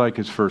going to be like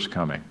His first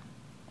coming.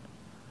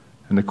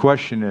 And the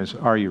question is,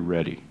 are you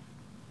ready?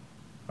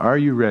 Are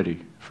you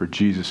ready for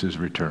Jesus'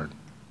 return?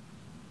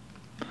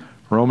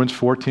 Romans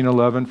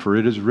 14:11, "For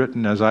it is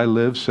written, as I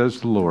live,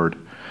 says the Lord,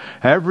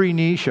 every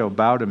knee shall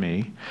bow to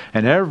me,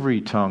 and every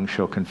tongue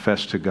shall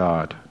confess to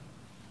God."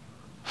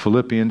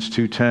 Philippians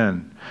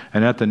 2:10,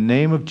 "And at the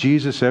name of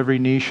Jesus every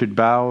knee should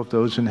bow, of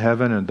those in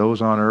heaven and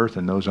those on earth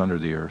and those under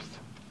the earth."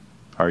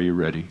 Are you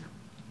ready?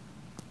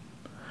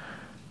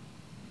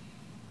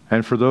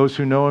 And for those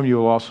who know Him, you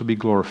will also be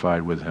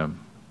glorified with Him.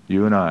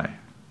 You and I,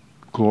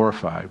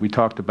 glorified. We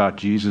talked about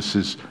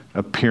Jesus'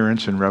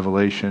 appearance in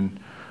Revelation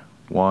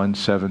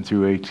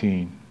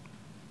 1:7-18.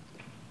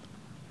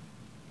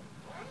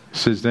 It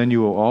says, "Then you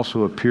will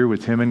also appear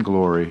with Him in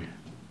glory."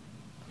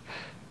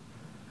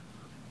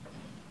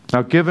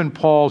 Now, given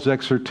Paul's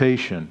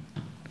exhortation,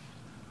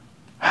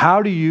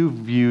 how do you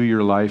view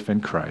your life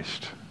in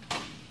Christ?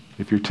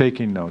 If you're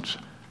taking notes,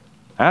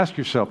 ask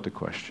yourself the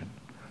question.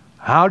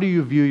 How do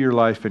you view your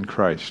life in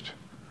Christ?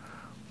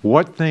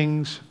 What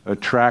things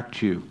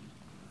attract you?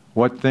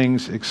 What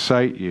things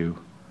excite you?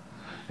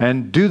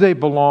 And do they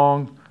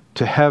belong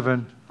to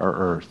heaven or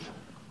earth?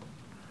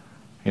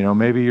 You know,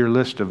 maybe your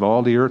list of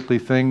all the earthly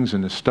things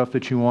and the stuff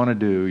that you want to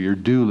do, your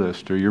do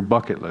list or your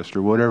bucket list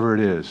or whatever it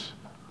is,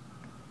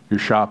 your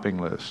shopping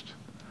list.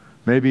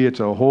 Maybe it's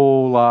a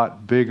whole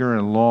lot bigger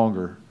and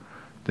longer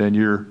than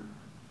your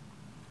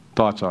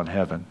thoughts on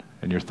heaven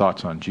and your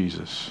thoughts on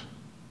Jesus.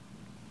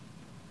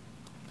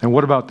 And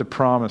what about the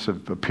promise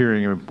of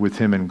appearing with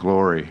Him in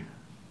glory?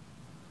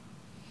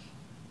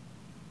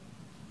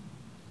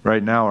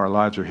 Right now our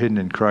lives are hidden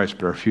in Christ,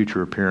 but our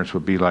future appearance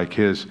will be like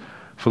His.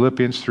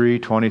 Philippians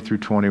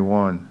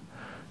 3:20-21.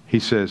 He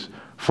says,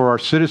 "For our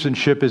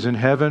citizenship is in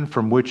heaven,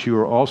 from which you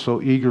are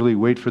also eagerly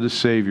wait for the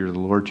Savior, the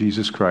Lord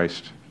Jesus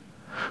Christ,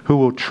 who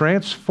will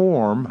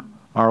transform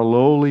our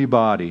lowly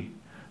body,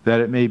 that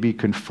it may be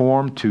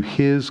conformed to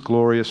His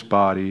glorious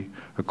body,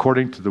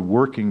 according to the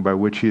working by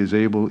which He is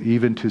able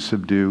even to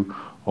subdue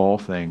all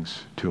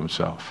things to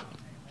Himself."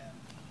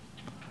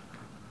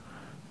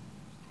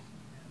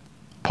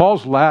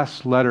 Paul's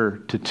last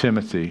letter to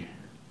Timothy,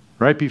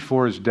 right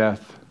before his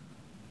death,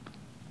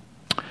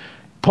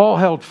 Paul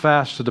held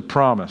fast to the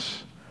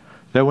promise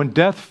that when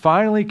death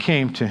finally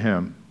came to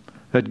him,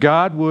 that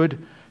God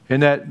would,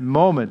 in that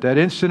moment, that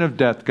instant of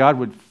death, God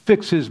would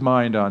fix his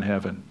mind on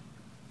heaven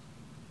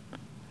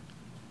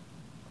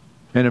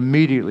and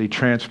immediately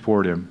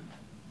transport him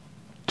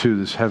to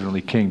this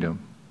heavenly kingdom,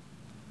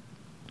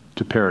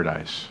 to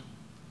paradise.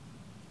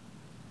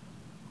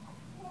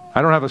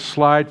 I don't have a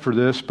slide for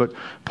this, but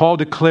Paul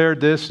declared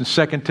this in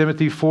 2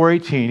 Timothy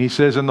 4:18. He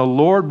says, "And the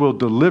Lord will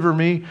deliver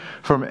me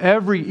from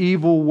every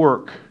evil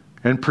work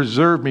and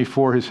preserve me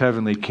for His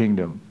heavenly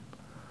kingdom."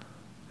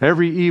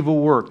 Every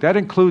evil work. That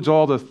includes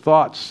all the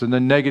thoughts and the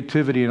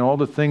negativity and all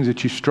the things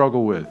that you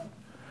struggle with.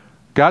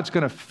 God's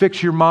going to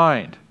fix your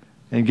mind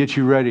and get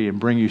you ready and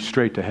bring you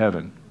straight to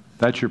heaven.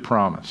 That's your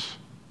promise.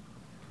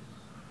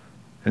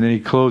 And then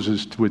he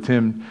closes with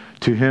Him,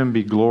 "To Him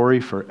be glory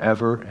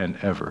forever and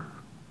ever."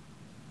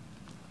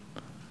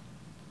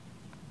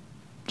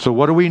 So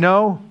what do we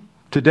know?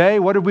 Today,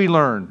 what did we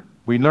learn?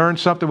 We learned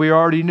something we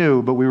already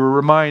knew, but we were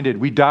reminded.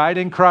 We died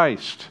in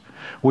Christ.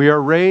 We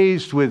are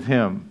raised with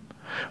Him.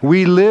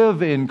 We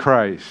live in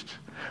Christ.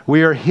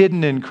 We are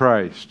hidden in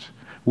Christ.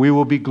 We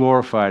will be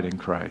glorified in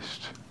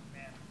Christ.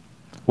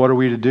 What are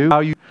we to do?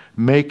 How you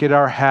make it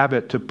our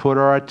habit to put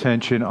our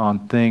attention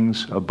on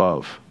things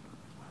above.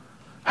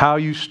 How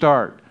you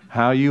start,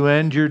 how you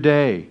end your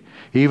day,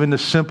 even the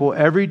simple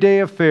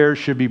everyday affairs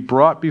should be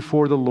brought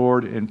before the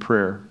Lord in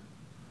prayer.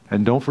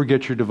 And don't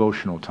forget your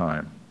devotional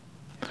time.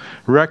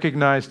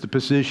 Recognize the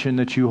position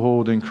that you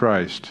hold in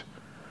Christ,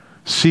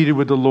 seated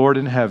with the Lord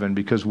in heaven,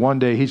 because one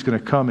day He's going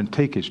to come and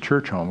take His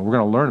church home. We're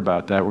going to learn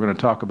about that. We're going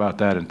to talk about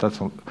that in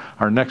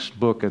our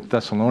next book at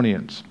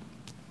Thessalonians.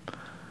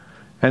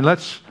 And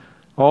let's,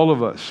 all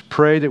of us,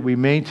 pray that we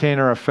maintain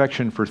our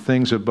affection for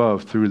things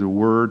above through the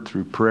Word,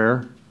 through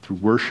prayer, through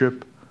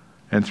worship,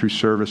 and through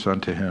service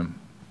unto Him.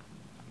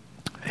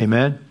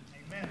 Amen?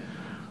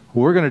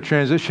 We're going to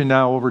transition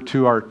now over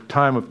to our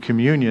time of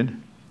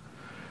communion.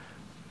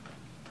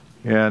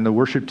 And the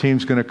worship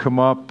team's going to come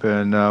up,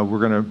 and we're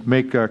going to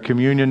make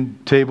communion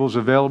tables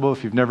available.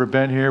 If you've never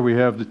been here, we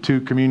have the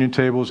 2 communion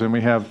tables, and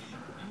we have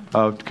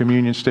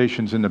communion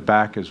stations in the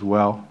back as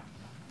well.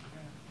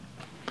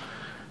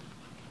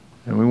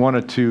 And we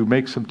wanted to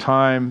make some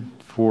time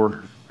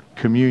for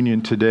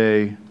communion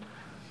today,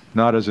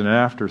 not as an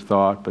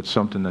afterthought, but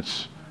something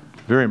that's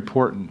very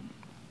important.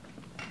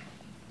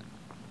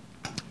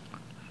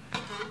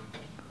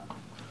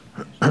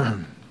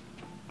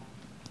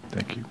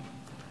 Thank you.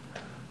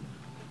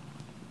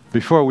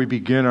 Before we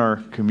begin our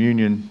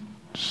communion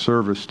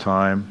service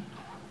time,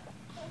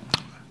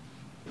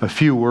 a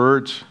few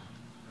words.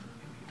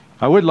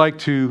 I would like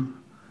to,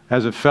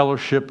 as a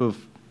fellowship of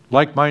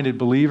like-minded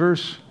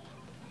believers,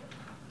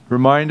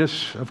 remind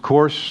us, of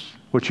course,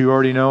 what you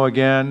already know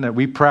again, that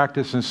we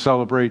practice and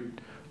celebrate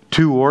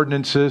 2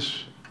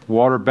 ordinances,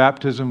 water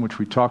baptism, which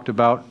we talked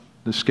about,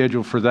 the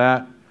schedule for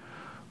that,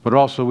 but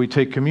also we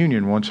take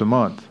communion once a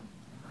month.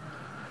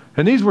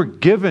 And these were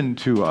given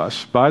to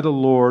us by the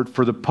Lord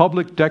for the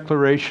public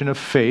declaration of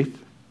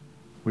faith,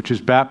 which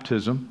is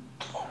baptism.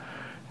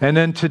 And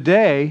then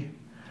today,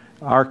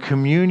 our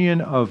communion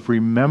of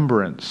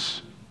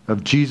remembrance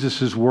of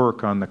Jesus'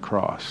 work on the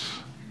cross.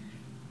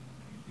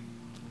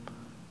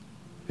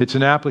 It's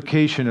an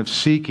application of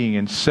seeking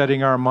and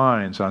setting our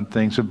minds on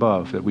things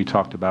above that we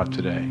talked about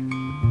today.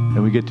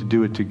 And we get to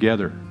do it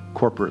together,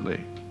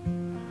 corporately.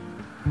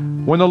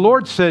 When the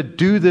Lord said,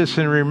 "Do this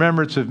in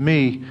remembrance of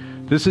me,"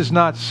 this is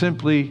not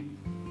simply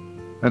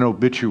an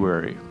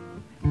obituary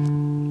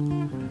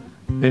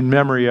in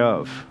memory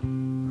of,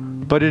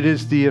 but it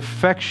is the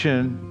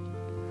affection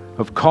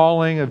of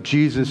calling of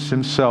Jesus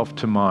Himself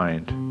to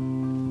mind.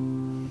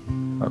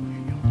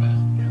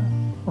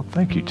 Oh,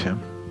 thank you, Tim.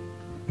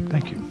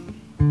 Thank you.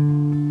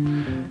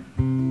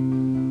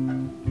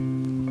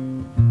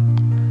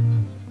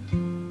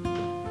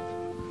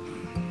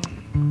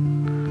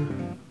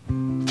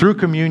 Through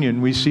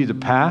communion, we see the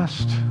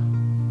past,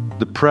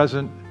 the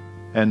present,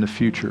 and the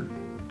future.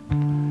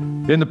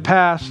 In the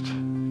past,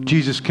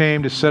 Jesus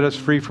came to set us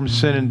free from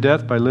sin and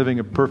death by living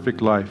a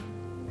perfect life.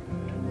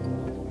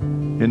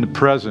 In the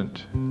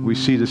present, we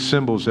see the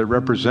symbols that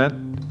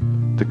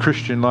represent the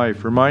Christian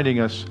life, reminding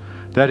us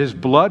that His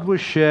blood was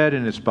shed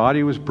and His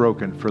body was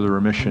broken for the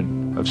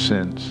remission of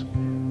sins.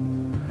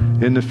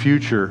 In the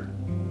future,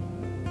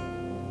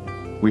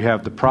 we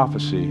have the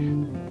prophecy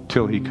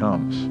till He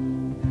comes.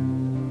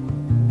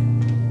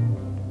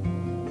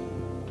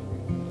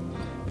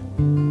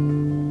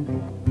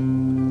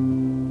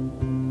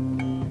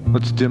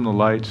 Let's dim the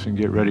lights and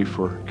get ready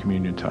for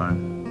communion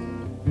time.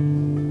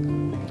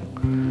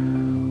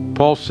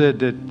 Paul said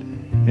that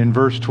in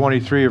verse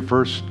 23 of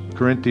 1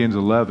 Corinthians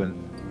 11,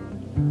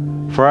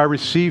 "For I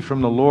received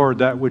from the Lord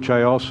that which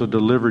I also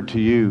delivered to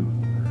you,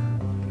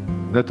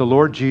 that the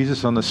Lord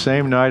Jesus, on the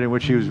same night in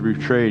which He was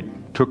betrayed,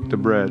 took the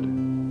bread."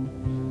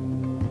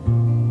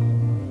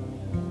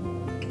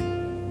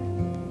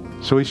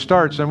 So he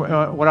starts, and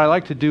what I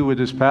like to do with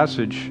this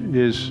passage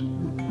is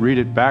read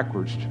it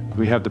backwards.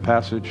 We have the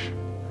passage.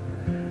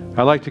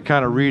 I like to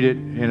kind of read it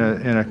in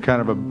a kind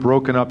of a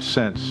broken up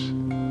sense,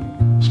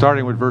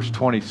 starting with verse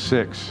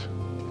 26.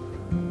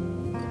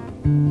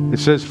 It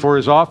says, "For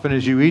as often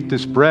as you eat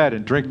this bread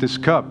and drink this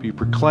cup, you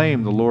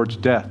proclaim the Lord's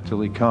death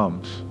till He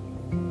comes."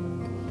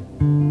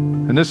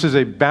 And this is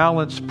a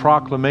balanced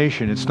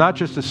proclamation. It's not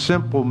just a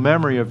simple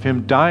memory of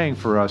Him dying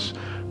for us,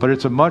 but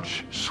it's a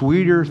much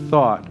sweeter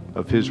thought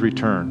of His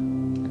return.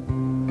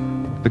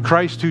 The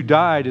Christ who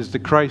died is the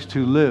Christ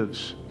who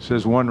lives,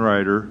 says one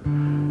writer,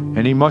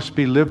 and He must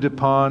be lived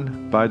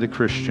upon by the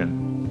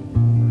Christian.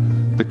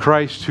 The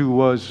Christ who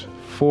was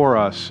for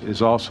us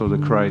is also the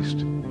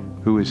Christ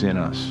who is in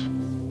us.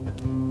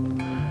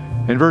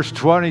 In verse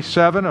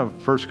 27 of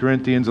 1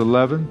 Corinthians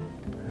 11,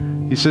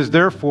 he says,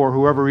 "Therefore,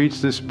 whoever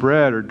eats this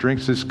bread or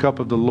drinks this cup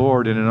of the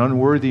Lord in an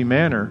unworthy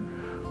manner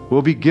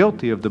will be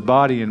guilty of the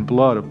body and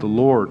blood of the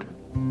Lord."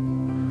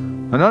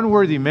 An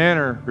unworthy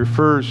manner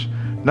refers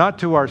not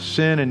to our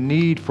sin and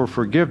need for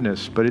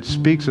forgiveness, but it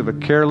speaks of a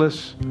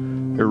careless,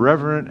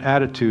 irreverent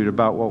attitude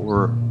about what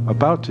we're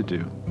about to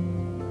do.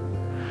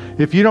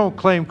 If you don't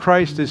claim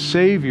Christ as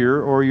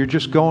Savior, or you're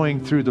just going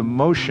through the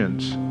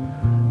motions,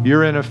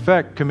 you're in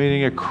effect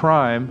committing a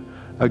crime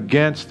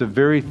against the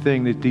very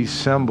thing that these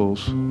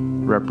symbols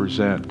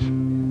represent.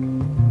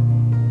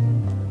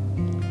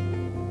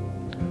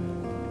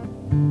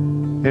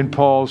 In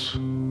Paul's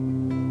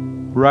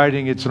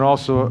writing, it's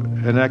also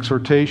an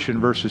exhortation,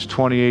 verses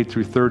 28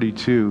 through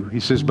 32. He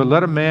says, "But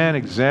let a man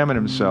examine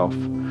himself,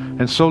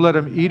 and so let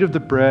him eat of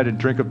the bread and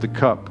drink of the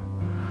cup.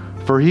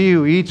 For he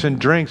who eats and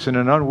drinks in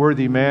an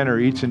unworthy manner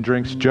eats and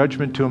drinks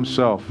judgment to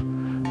himself,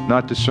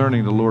 not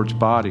discerning the Lord's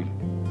body.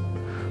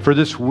 For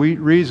this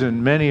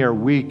reason many are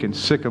weak and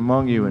sick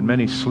among you, and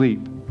many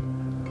sleep.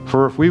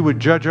 For if we would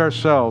judge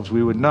ourselves,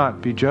 we would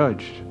not be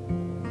judged.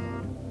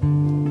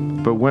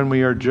 But when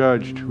we are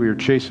judged, we are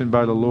chastened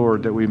by the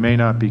Lord, that we may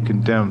not be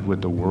condemned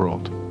with the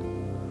world."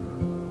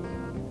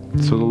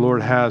 So the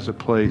Lord has a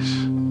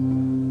place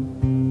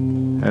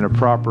and a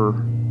proper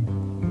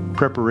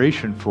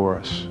preparation for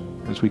us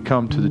as we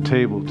come to the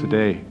table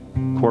today,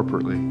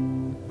 corporately.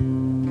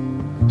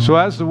 So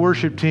as the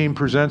worship team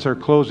presents our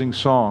closing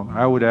song,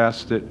 I would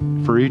ask that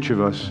for each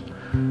of us,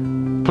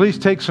 please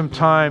take some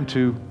time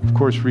to, of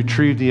course,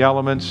 retrieve the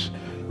elements,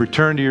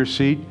 return to your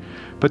seat,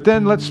 but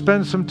then let's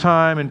spend some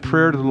time in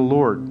prayer to the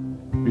Lord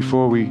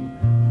before we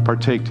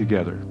partake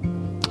together.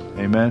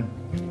 Amen.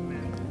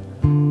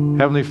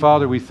 Heavenly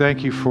Father, we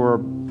thank you for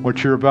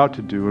what you're about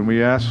to do, and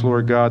we ask,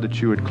 Lord God,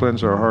 that you would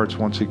cleanse our hearts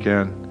once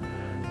again.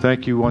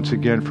 Thank you once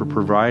again for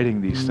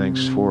providing these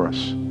things for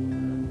us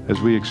as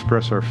we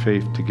express our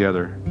faith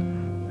together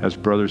as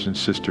brothers and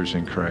sisters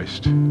in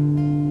Christ.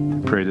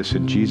 I pray this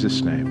in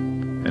Jesus' name.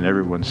 And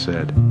everyone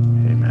said,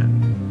 Amen.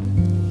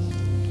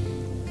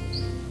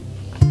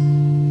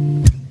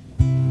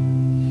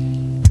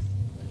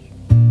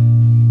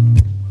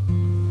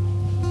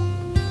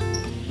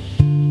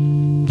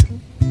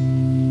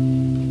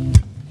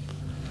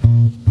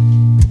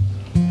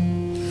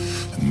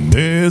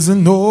 There's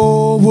an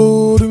old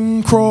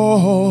wooden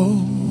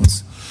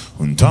cross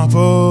on top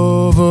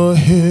of a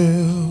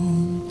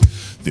hill.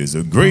 There's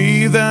a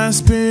grave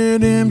that's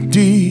been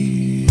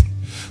empty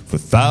for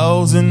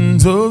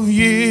thousands of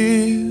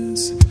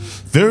years.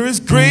 There is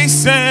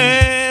grace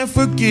and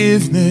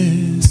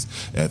forgiveness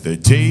at the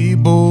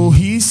table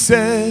he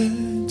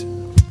said.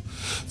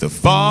 The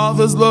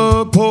Father's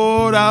love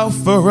poured out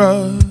for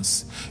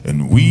us,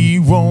 and we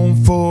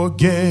won't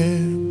forget.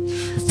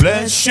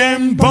 Flesh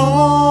and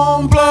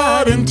bone,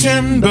 blood and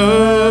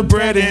timber,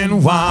 bread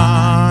and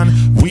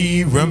wine,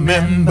 we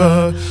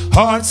remember.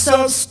 Hearts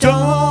of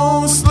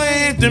stone,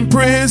 slaved in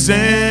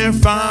prison,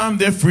 found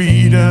their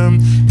freedom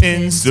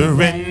in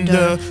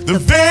surrender. The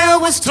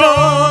veil was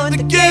torn,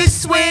 the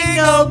gates swing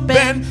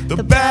open,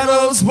 the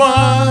battle's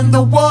won,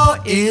 the war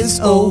is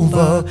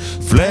over.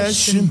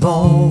 Flesh and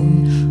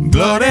bone,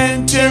 blood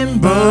and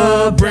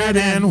timber, bread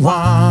and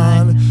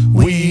wine,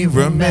 we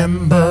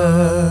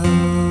remember.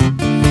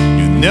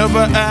 Never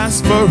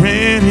asked for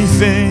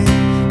anything,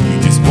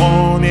 you just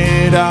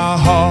wanted our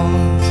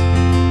hearts.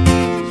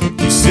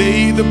 You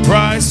say the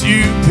price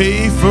you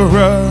paid for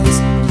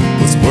us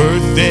was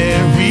worth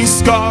every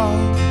scar.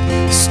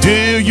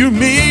 Still you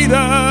meet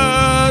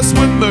us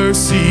with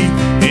mercy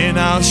in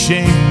our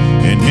shame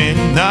and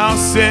in our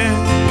sin.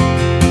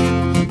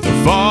 The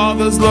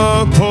Father's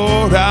love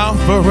poured out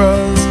for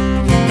us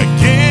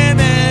again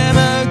and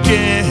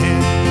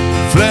again.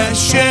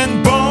 Flesh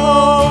and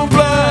bone,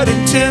 blood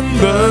and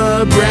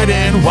timber, bread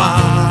and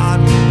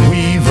wine.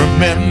 We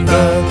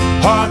remember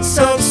hearts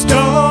of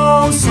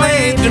stone,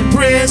 slaved in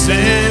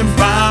prison,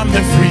 found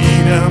their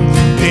freedom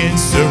in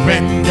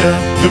surrender.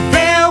 The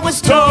veil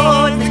was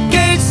torn, the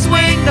gates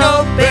swing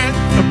open,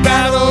 the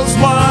battle's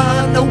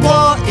won, the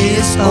war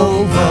is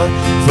over.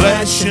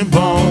 Flesh and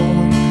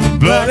bone,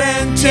 blood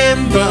and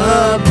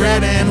timber,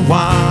 bread and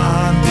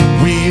wine.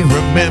 We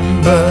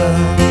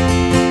remember.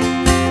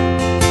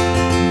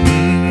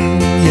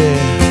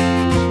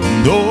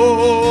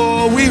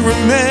 Oh, we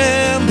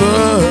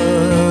remember,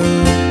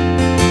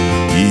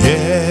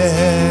 yeah.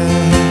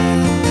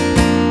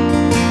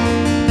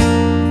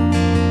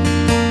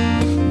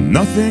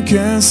 Nothing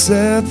can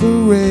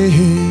separate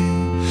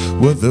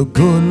what the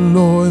good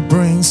Lord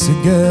brings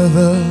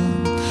together.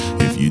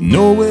 If you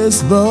know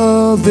His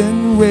love,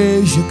 then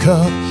raise your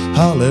cup.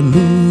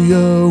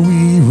 Hallelujah,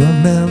 we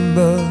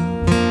remember.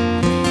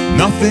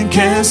 Nothing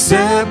can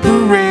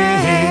separate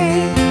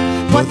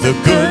what the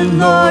good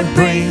Lord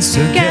brings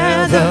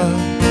together.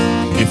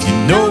 If you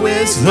know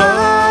His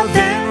love,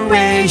 then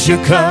raise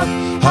your cup.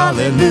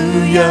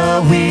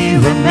 Hallelujah, we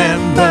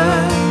remember.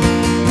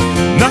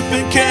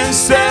 Nothing can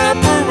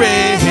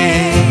separate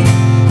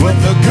what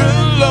the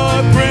good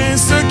Lord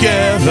brings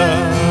together.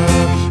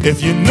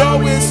 If you know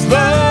His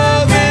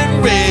love,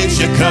 then raise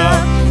your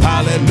cup.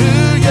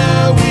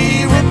 Hallelujah,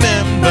 we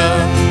remember.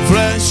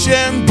 Flesh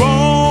and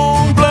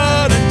bone,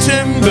 blood and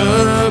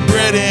timber,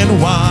 bread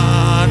and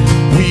wine.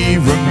 We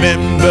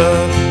remember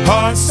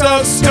hearts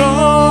of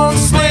stone,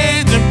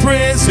 slaves in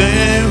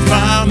prison,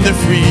 found their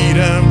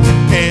freedom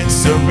and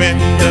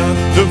surrender.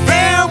 The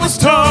veil was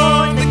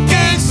torn, the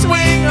gates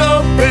swing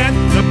open,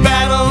 the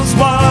battle's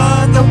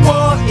won, the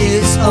war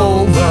is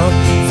over.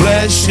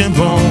 Flesh and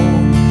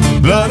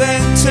bone, blood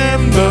and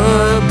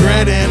timber,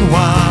 bread and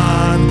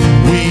wine.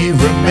 We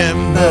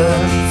remember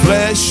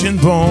flesh and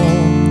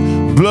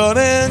bone, blood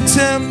and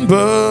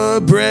timber,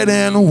 bread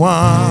and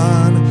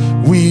wine.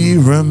 We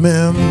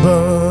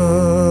remember.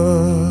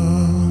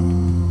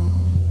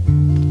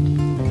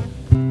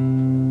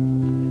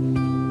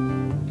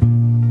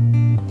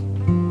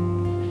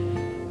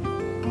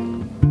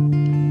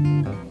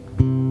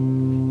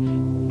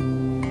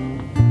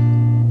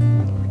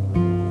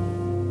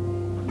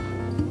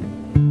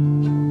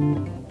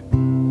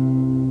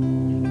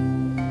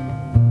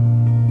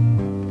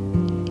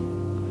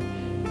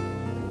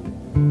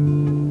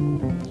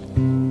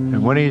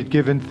 And when he had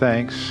given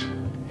thanks,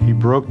 he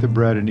broke the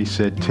bread and he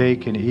said,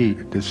 "Take and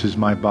eat. This is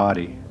my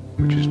body,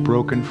 which is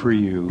broken for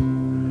you.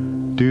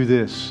 Do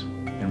this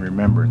in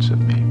remembrance of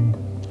me."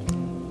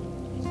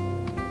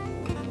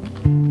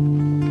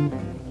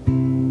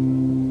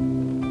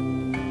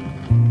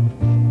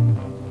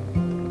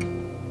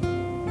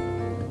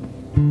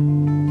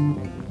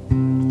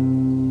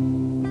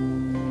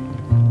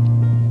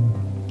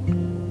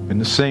 In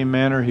the same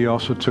manner, he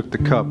also took the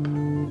cup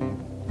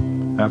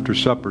after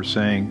supper,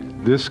 saying,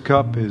 "This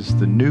cup is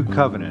the new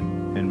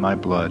covenant in my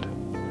blood.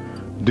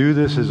 Do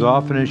this as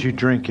often as you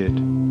drink it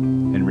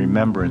in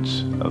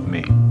remembrance of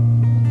me."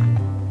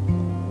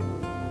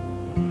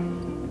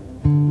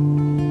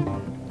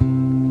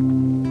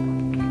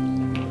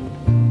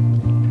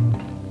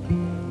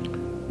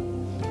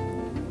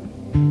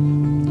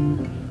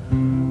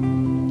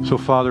 So,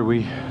 Father,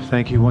 we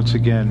thank you once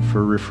again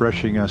for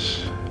refreshing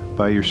us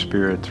by your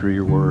Spirit through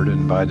your word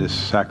and by this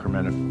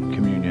sacrament of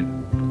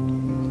communion.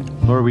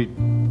 Lord,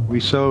 we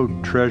so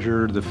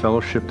treasure the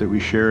fellowship that we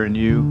share in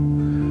you.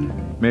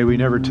 May we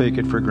never take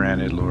it for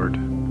granted, Lord.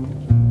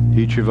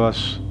 Each of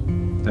us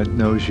that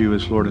knows you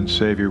as Lord and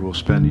Savior will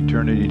spend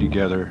eternity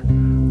together,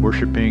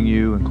 worshiping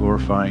you and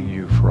glorifying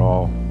you for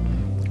all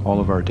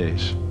of our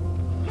days.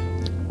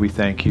 We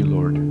thank you,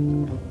 Lord,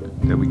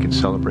 that we can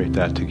celebrate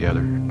that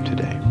together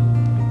today.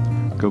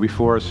 Go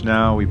before us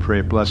now. We pray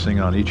a blessing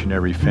on each and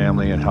every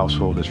family and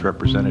household that's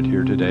represented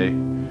here today.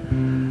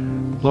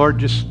 Lord,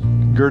 just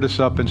gird us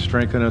up and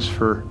strengthen us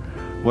for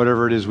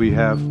whatever it is we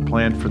have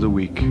planned for the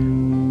week.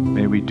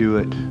 May we do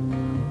it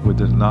with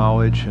the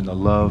knowledge and the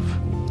love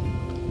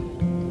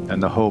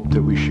and the hope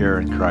that we share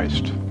in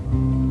Christ.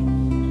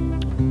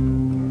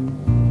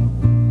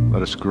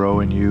 Let us grow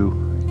in you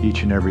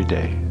each and every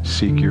day.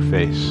 Seek your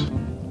face.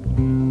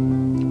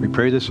 We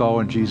pray this all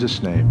in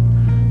Jesus' name.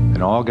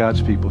 And all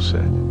God's people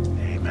said,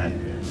 amen.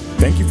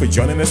 Thank you for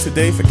joining us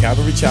today for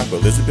Calvary Chapel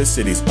Elizabeth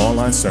City's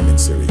online sermon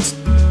series.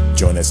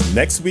 Join us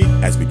next week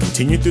as we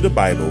continue through the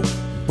Bible,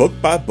 book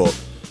by book,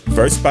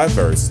 verse by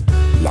verse,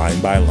 line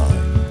by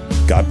line.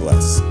 God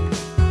bless.